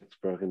TK picks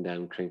broken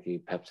down, cranky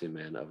Pepsi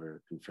Man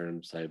over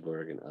confirmed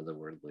cyborg and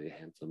otherworldly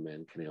handsome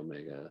man Kenny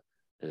Omega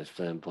and his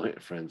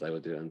flamboyant friends, I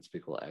would do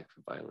unspeakable acts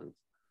of violence.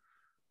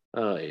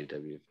 Oh,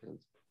 AEW fans.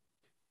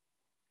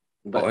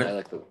 But I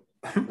like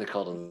they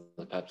called him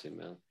the Pepsi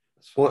Man.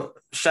 Well,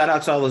 shout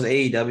out to all those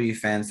AEW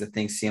fans that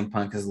think CM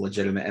Punk is a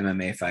legitimate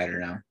MMA fighter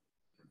now.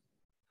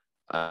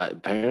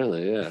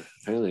 Apparently, yeah.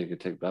 Apparently, you could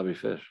take Bobby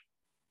Fish.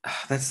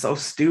 That's so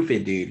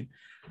stupid, dude.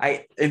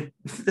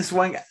 This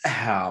one guy,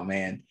 oh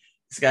man,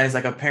 this guy's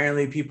like,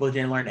 apparently people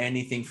didn't learn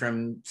anything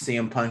from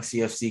CM Punk's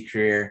UFC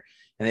career,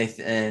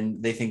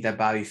 and they think that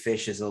Bobby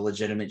Fish is a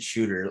legitimate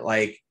shooter.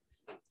 Like,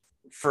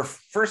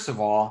 first of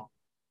all,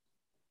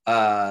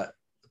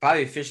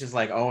 Bobby Fish is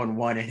like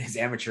 0-1 in his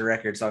amateur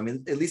record. So, I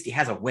mean, at least he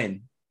has a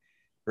win,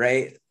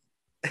 right?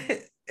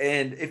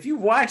 And if you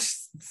watch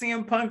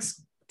CM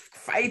Punk's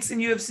fights in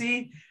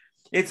UFC,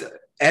 it's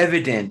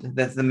evident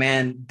that the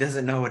man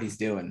doesn't know what he's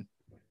doing.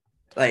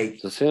 Like,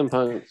 so CM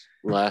Punk's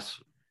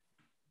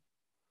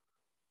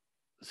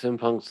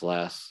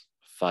last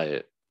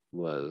fight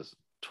was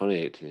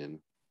 2018.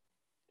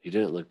 He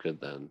didn't look good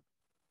then.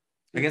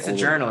 Against a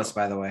journalist,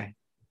 by the way.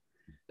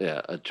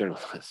 Yeah, a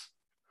journalist.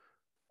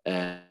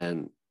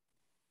 And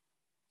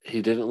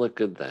he didn't look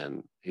good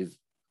then. He's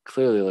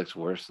clearly looks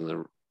worse in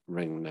the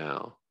ring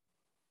now.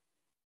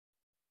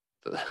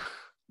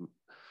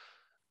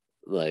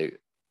 Like,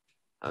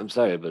 I'm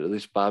sorry, but at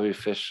least Bobby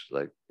Fish,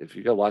 like, if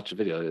you go watch a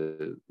video,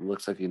 it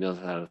looks like he knows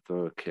how to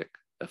throw a kick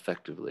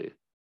effectively.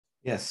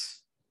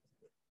 Yes.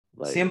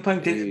 Like, CM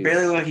Punk did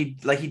barely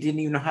like he didn't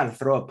even know how to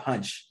throw a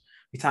punch.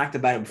 We talked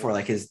about it before,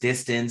 like his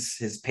distance,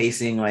 his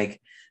pacing, like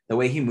the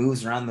way he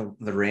moves around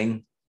the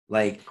ring,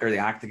 like, or the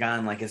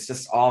octagon, like it's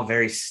just all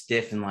very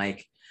stiff and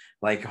like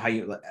how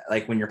you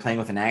like when you're playing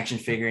with an action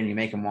figure and you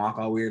make him walk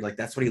all weird, like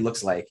that's what he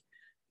looks like.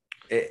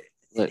 The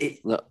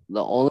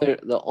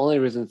only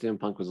reason CM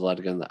Punk was allowed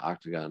to get in the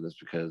octagon is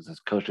because his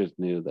coaches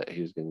knew that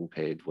he was getting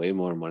paid way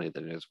more money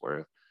than he was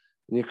worth,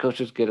 and your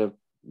coaches get a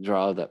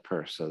draw of that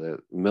purse, so they're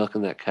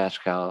milking that cash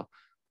cow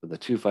for the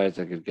 2 fights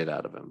they could get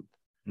out of him.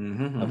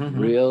 A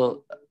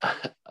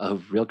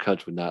real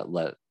coach would not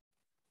let,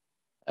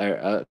 or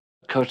a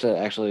coach that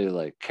actually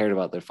like cared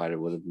about their fighter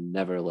would have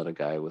never let a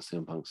guy with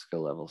CM Punk's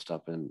skill level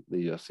stop in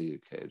the UFC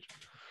cage.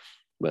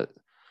 But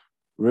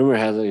rumor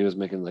has it he was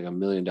making like $1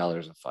 million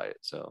a fight,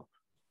 so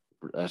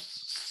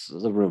that's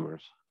the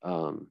rumors.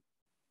 So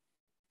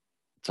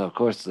of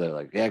course they're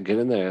like, yeah, get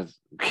in there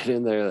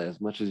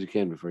as much as you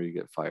can before you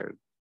get fired.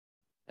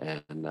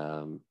 And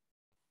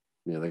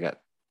they got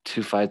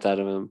 2 fights out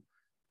of him.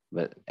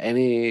 But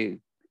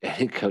any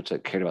coach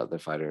that cared about their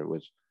fighter,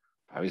 which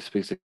probably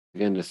speaks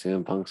again to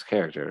CM Punk's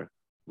character,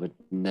 would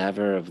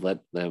never have let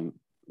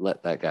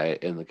that guy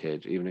in the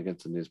cage, even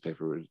against a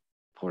newspaper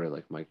reporter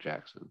like Mike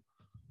Jackson.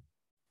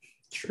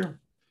 True.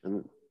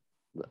 And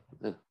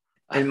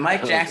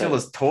Mike Jackson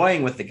was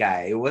toying with the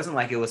guy. It wasn't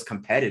like it was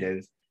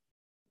competitive.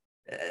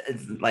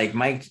 Like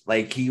Mike,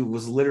 like he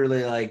was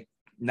literally like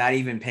not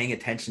even paying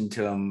attention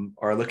to him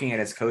or looking at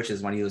his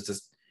coaches when he was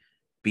just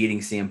beating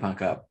CM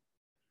Punk up.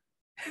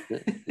 He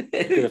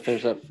could have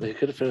finished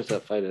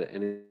that fight at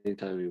any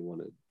time he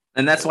wanted.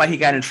 And that's why he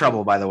got in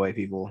trouble, by the way,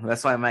 people.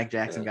 That's why Mike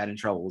Jackson got in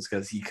trouble, was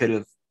because he could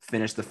have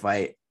finished the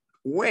fight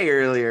way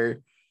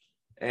earlier.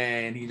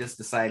 And he just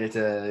decided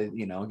to,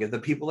 give the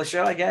people a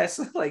show, I guess.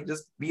 Like,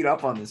 just beat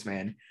up on this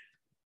man.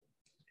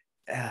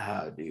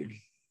 Ah, dude.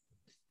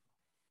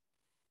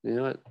 You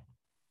know what?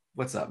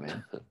 What's up,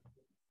 man?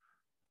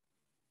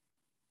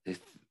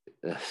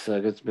 So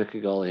against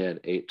Mickey Gall, he had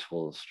 8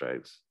 total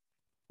strikes.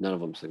 None of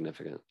them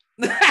significant.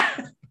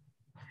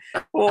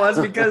 Well, that's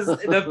because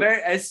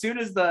as soon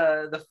as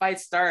the fight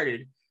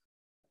started,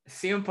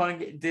 CM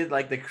Punk did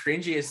like the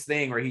cringiest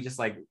thing where he just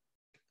like,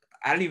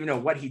 I don't even know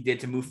what he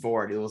did to move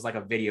forward. It was like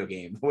a video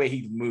game. The way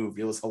he moved,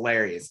 it was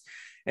hilarious.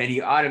 And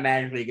he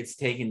automatically gets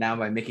taken down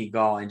by Mickey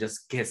Gall and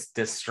just gets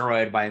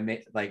destroyed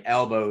by like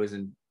elbows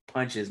and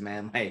punches,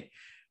 man. Like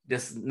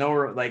just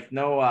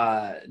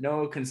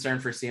no concern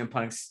for CM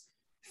Punk's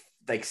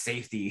like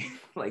safety,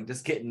 like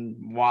just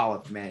getting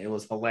walloped, man. It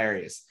was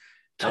hilarious.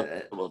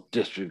 Total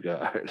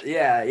disregard.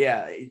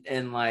 Yeah.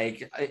 And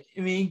like, I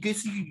mean, I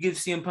guess you could give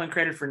CM Punk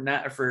credit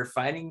for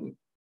fighting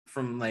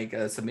from like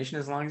a submission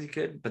as long as he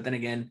could. But then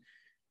again,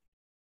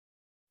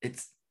 he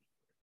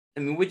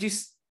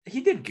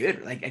did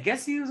good. Like, I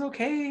guess he was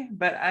okay,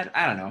 but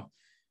I don't know.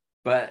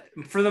 But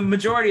for the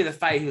majority of the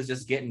fight, he was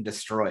just getting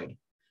destroyed.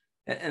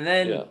 And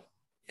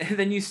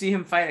then you see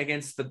him fight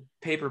against the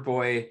paper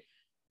boy,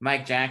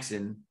 Mike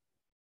Jackson.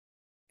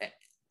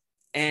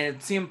 And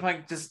CM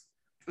Punk just,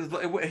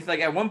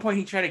 like, at one point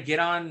he tried to get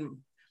on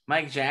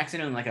Mike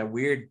Jackson in like a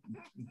weird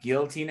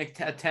guillotine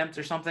attempt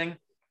or something,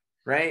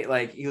 right?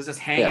 Like he was just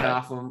hanging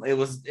off him. It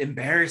was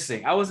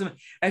embarrassing.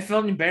 I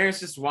felt embarrassed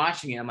just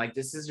watching it. I'm like,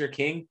 this is your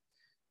king?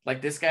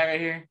 Like this guy right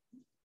here?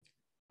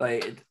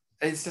 Like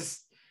it's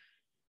just,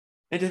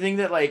 and to think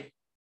that like,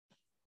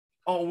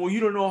 oh, well, you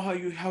don't know how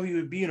you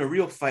would be in a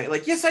real fight.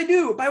 Like, yes, I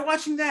do. By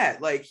watching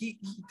that, like he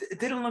it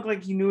didn't look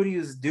like he knew what he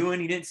was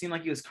doing. He didn't seem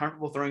like he was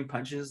comfortable throwing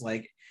punches,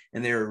 like,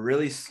 and they were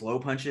really slow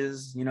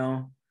punches,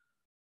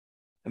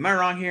 Am I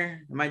wrong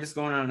here? Am I just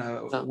going on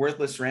a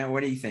worthless rant?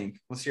 What do you think?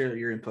 What's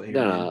your input here?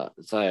 No,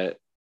 so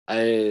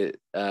I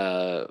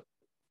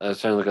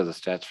was trying to look at the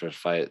stats for his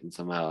fight, and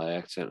somehow I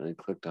accidentally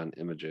clicked on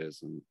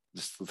images and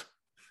just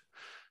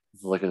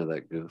looking at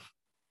that goof.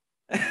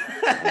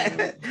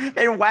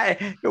 And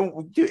why,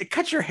 dude,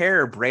 cut your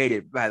hair or braid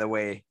it, by the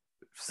way,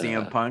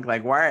 CM Punk.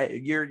 Like, why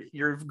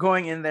you're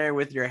going in there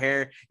with your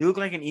hair? You look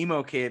like an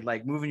emo kid,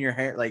 like moving your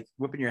hair, like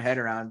whipping your head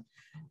around,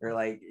 or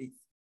like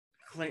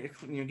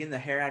getting the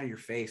hair out of your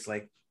face.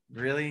 Like,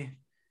 really?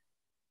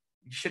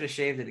 You should have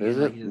shaved it again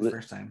like you did the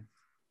first time.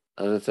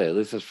 I was gonna say, at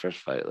least his first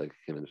fight, like,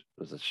 him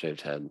was a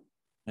shaved head.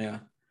 Yeah.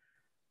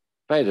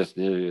 Probably just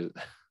knew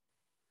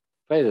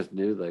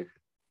like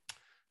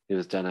he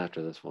was done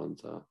after this one,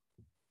 so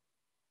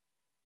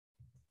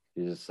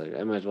he's just like,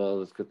 I might as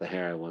well just get the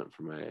hair I want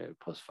for my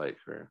post-fight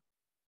career.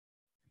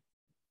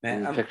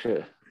 Man,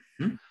 picture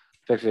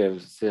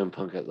of CM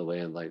Punk at the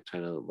weigh-in, like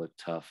trying to look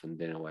tough, and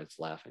Dana White's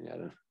laughing at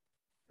him.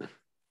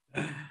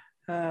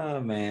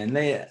 Oh man,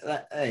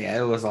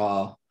 it was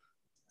all.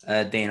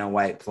 Dana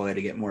White ploy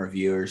to get more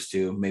viewers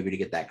too, maybe to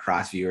get that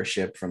cross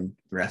viewership from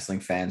wrestling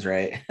fans,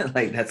 right?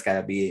 Like that's got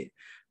to be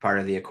part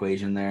of the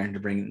equation there to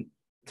bring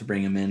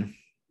him in.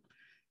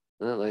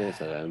 Well, like I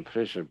said, I'm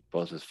pretty sure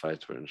both his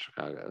fights were in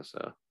Chicago,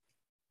 so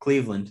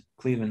Cleveland,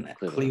 Cleveland.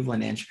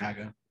 and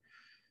Chicago.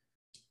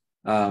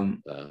 So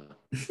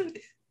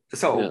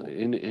So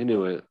he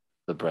knew it.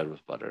 The bread was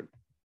buttered.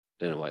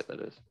 Dana White,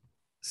 that is.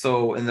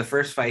 So in the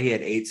first fight, he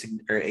had eight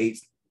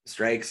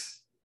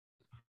strikes,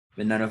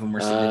 but none of them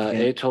were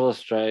significant. 8 total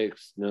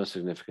strikes, no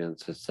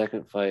significance. His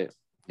second fight,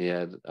 he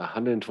had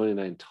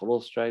 129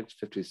 total strikes,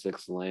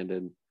 56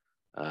 landed,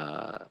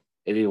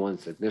 81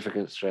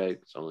 significant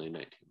strikes, only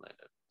 19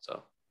 landed.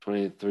 So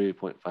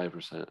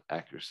 23.5%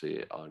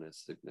 accuracy on his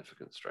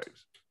significant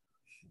strikes.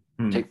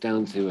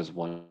 Takedowns, he was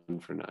 1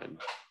 for 9.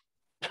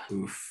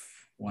 Oof,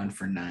 1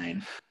 for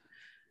 9.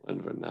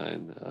 1 for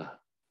 9.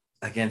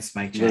 Against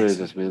Mike Jackson.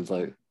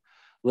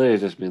 Literally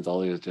just means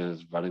all he was doing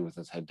is running with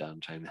his head down,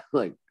 trying to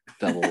like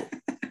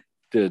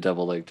do a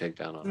double leg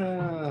takedown on him.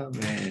 Oh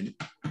man,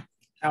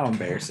 how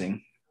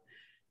embarrassing!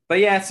 But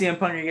yeah, CM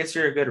Punk, I guess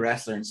you're a good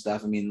wrestler and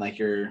stuff. I mean, like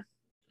you're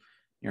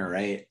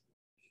right.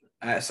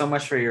 So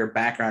much for your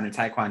background in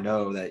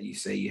Taekwondo that you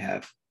say you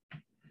have.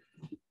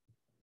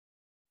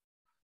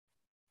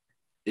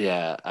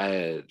 Yeah,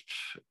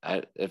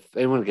 if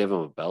anyone gave him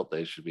a belt,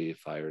 they should be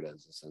fired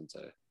as a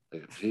sensei.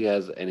 Like if he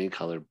has any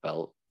colored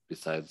belt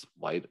besides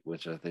white,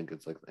 which I think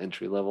is like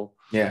entry level.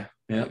 Yeah.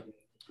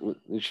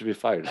 He should be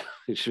fired.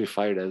 He should be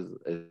fired as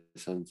a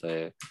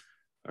sensei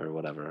or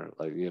whatever.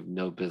 Like you have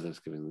no business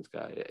giving this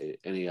guy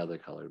any other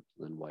color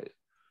than white.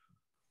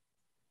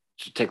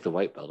 Should take the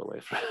white belt away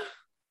from him.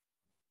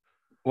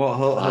 Well,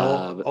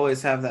 he'll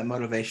always have that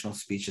motivational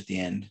speech at the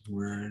end.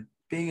 We're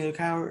being a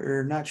coward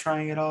or not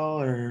trying at all,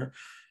 or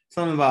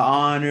something about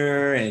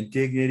honor and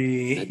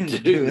dignity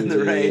and doing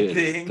the right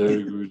thing.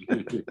 Doing the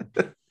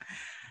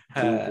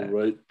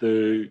right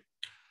thing.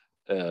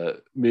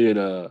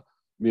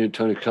 Me and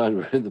Tony Khan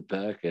were in the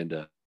back,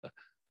 and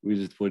we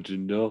just want you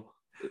to know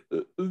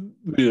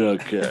we don't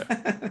care.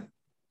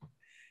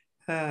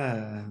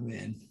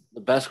 Man. The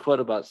best quote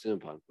about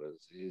CM Punk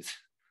was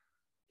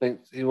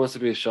thinks he wants to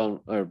be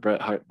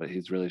Bret Hart, but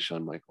he's really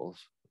Shawn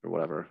Michaels or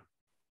whatever.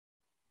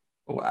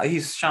 Well,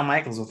 he's Shawn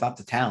Michaels without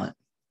the talent.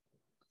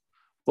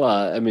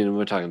 Well, I mean,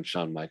 we're talking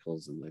Shawn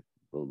Michaels in like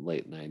the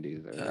late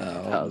 90s or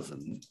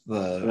 2000s.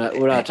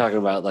 We're not talking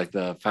about like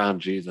the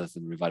Found Jesus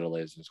and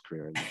revitalized his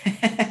career.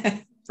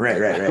 Right.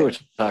 We're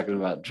talking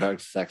about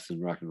drugs, sex,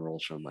 and rock and roll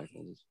Shawn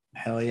Michaels.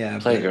 Hell yeah.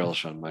 Playgirl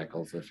Shawn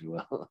Michaels, if you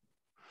will.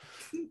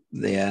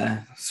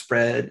 The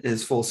spread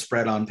is full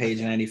spread on page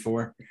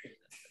 94.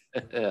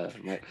 Yeah,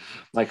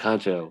 Mike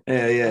Honcho.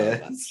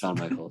 Yeah. Shawn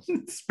Michaels.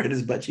 Spread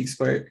his butt cheeks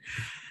apart.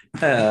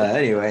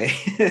 Anyway,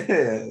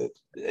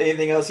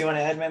 anything else you want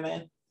to add, my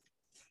man?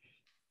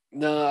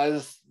 No, I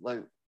just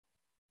like,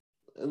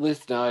 at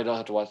least now I don't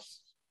have to watch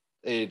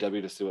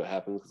AEW to see what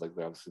happens because like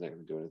they're obviously not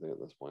going to do anything at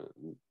this point.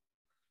 And,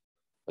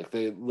 like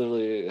they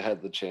literally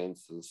had the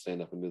chance to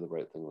stand up and do the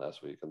right thing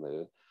last week, and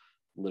they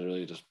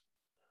literally just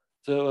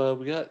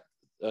we got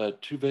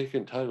 2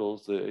 vacant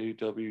titles, the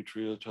AEW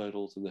trio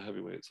titles and the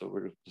heavyweight. So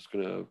we're just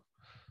gonna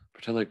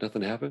pretend like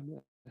nothing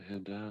happened,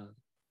 and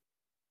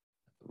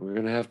we're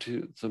gonna have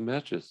some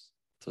matches.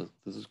 So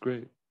this is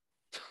great.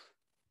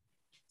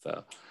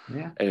 So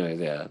yeah. Anyways,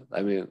 yeah.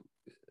 I mean,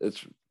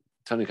 it's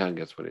Tony Khan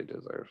gets what he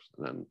deserves,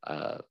 and then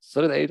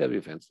so do the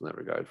AEW fans in that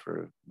regard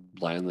for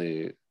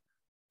blindly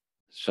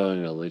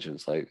showing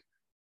allegiance. Like,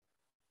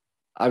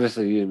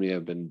 obviously, you and me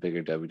have been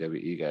bigger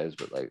WWE guys,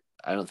 but like,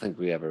 I don't think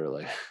we ever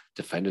like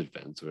defended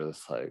Vince. We're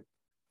just like,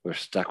 we're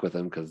stuck with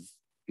him because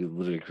he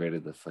literally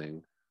created this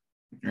thing,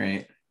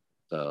 right?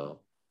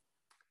 So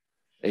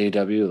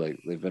AEW, like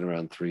they've been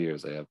around 3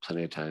 years. They have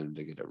plenty of time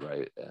to get it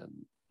right,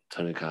 and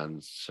Tony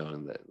Khan's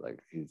showing that like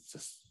he's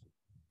just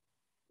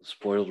a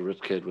spoiled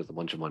rich kid with a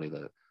bunch of money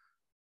that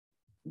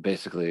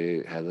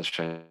basically has a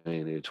shiny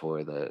new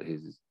toy that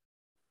he's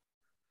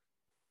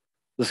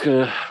just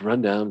gonna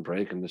run down,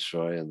 break, and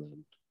destroy, and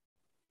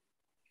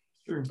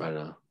then I don't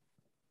know.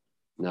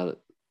 Now that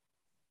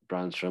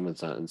Braun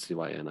Strowman's not in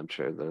CYN, I'm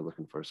sure they're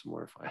looking for some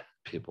more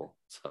people.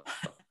 So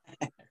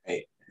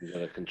right. You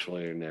gotta control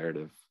your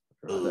narrative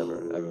or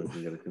whatever. Everyone's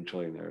gonna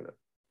control your narrative.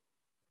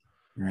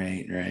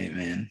 Right,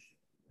 man.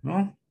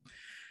 Well,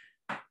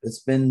 it's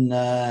been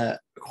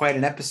quite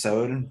an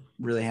episode. I'm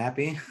really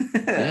happy.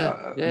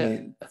 Yeah. I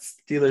mean,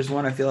 Steelers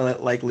won. I feel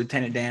like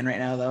Lieutenant Dan right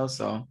now, though.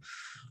 So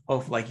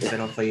hopefully, like you said,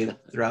 hopefully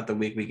throughout the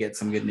week we get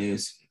some good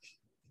news.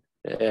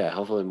 Yeah,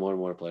 hopefully more and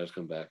more players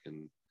come back,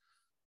 and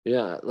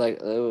yeah,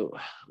 like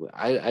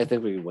I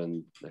think we can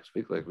win next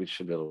week. Like we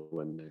should be able to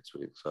win next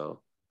week.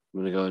 So I'm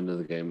gonna go into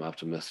the game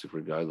optimistic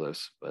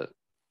regardless, but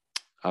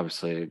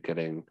obviously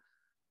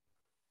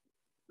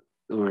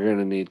we're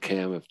gonna need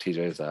Cam if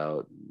TJ's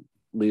out.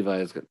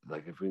 Levi's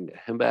like if we can get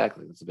him back,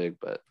 like it's big,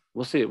 but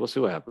we'll see. We'll see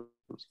what happens.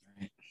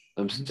 Right.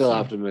 I'm still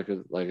optimistic,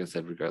 like I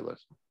said,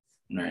 regardless.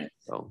 All right.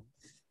 So,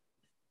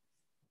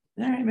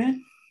 all right,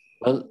 man.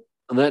 Well,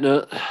 on that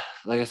note,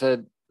 like I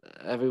said,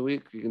 every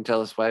week. You can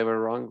tell us why we're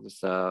wrong.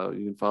 Just you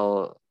can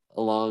follow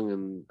along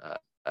and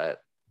at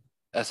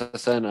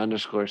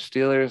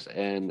SSN_Steelers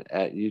and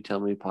at You Tell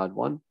Me Pod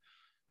 1.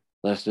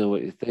 Let us know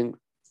what you think.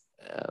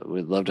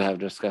 We'd love to have a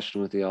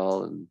discussion with you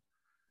all, and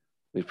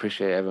we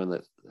appreciate everyone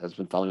that has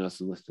been following us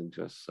and listening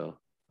to us. So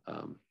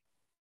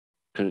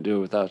couldn't do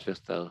it without you.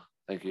 So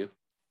thank you.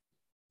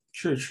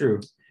 True.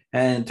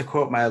 And to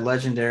quote my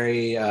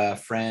legendary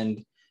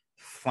friend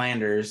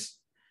Flanders,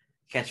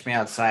 catch me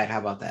outside. How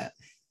about that?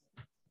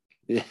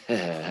 Yeah.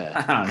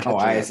 I don't know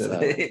why I said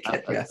that.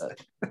 Catch me outside.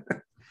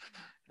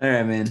 All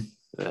right, man.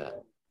 Yeah.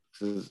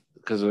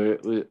 Because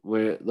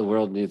we're the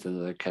world needs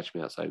another Catch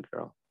Me Outside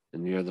girl,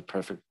 and you're the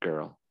perfect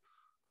girl.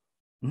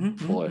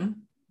 Boy.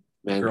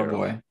 Man,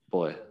 girl.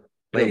 Boy.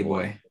 Lady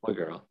boy. Boy,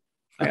 girl.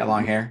 I got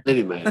long hair.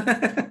 Lady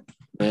man.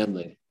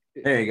 Manly.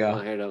 There you go.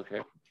 Long hair, don't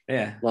care.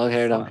 Yeah. Long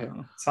hair, don't care.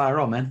 That's how I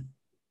roll, man.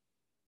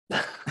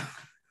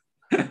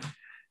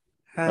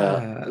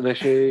 Well, make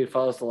sure you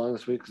follow us along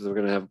this week because we're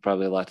going to have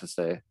probably a lot to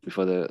say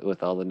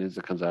with all the news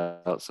that comes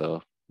out.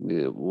 So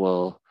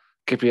we'll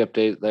keep you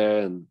updated there,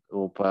 and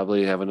we'll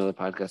probably have another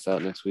podcast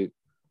out next week.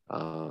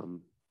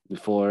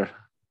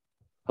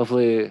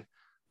 Hopefully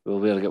we'll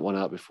be able to get one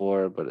out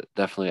before, but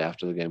definitely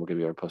after the game, we'll give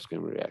you our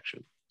post-game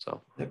reaction.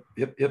 So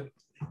Yep.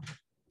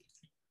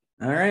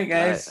 All right,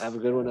 guys. Have a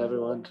good one,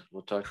 everyone.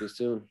 We'll talk to you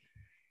soon.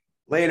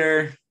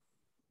 Later.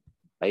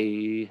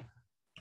 Bye.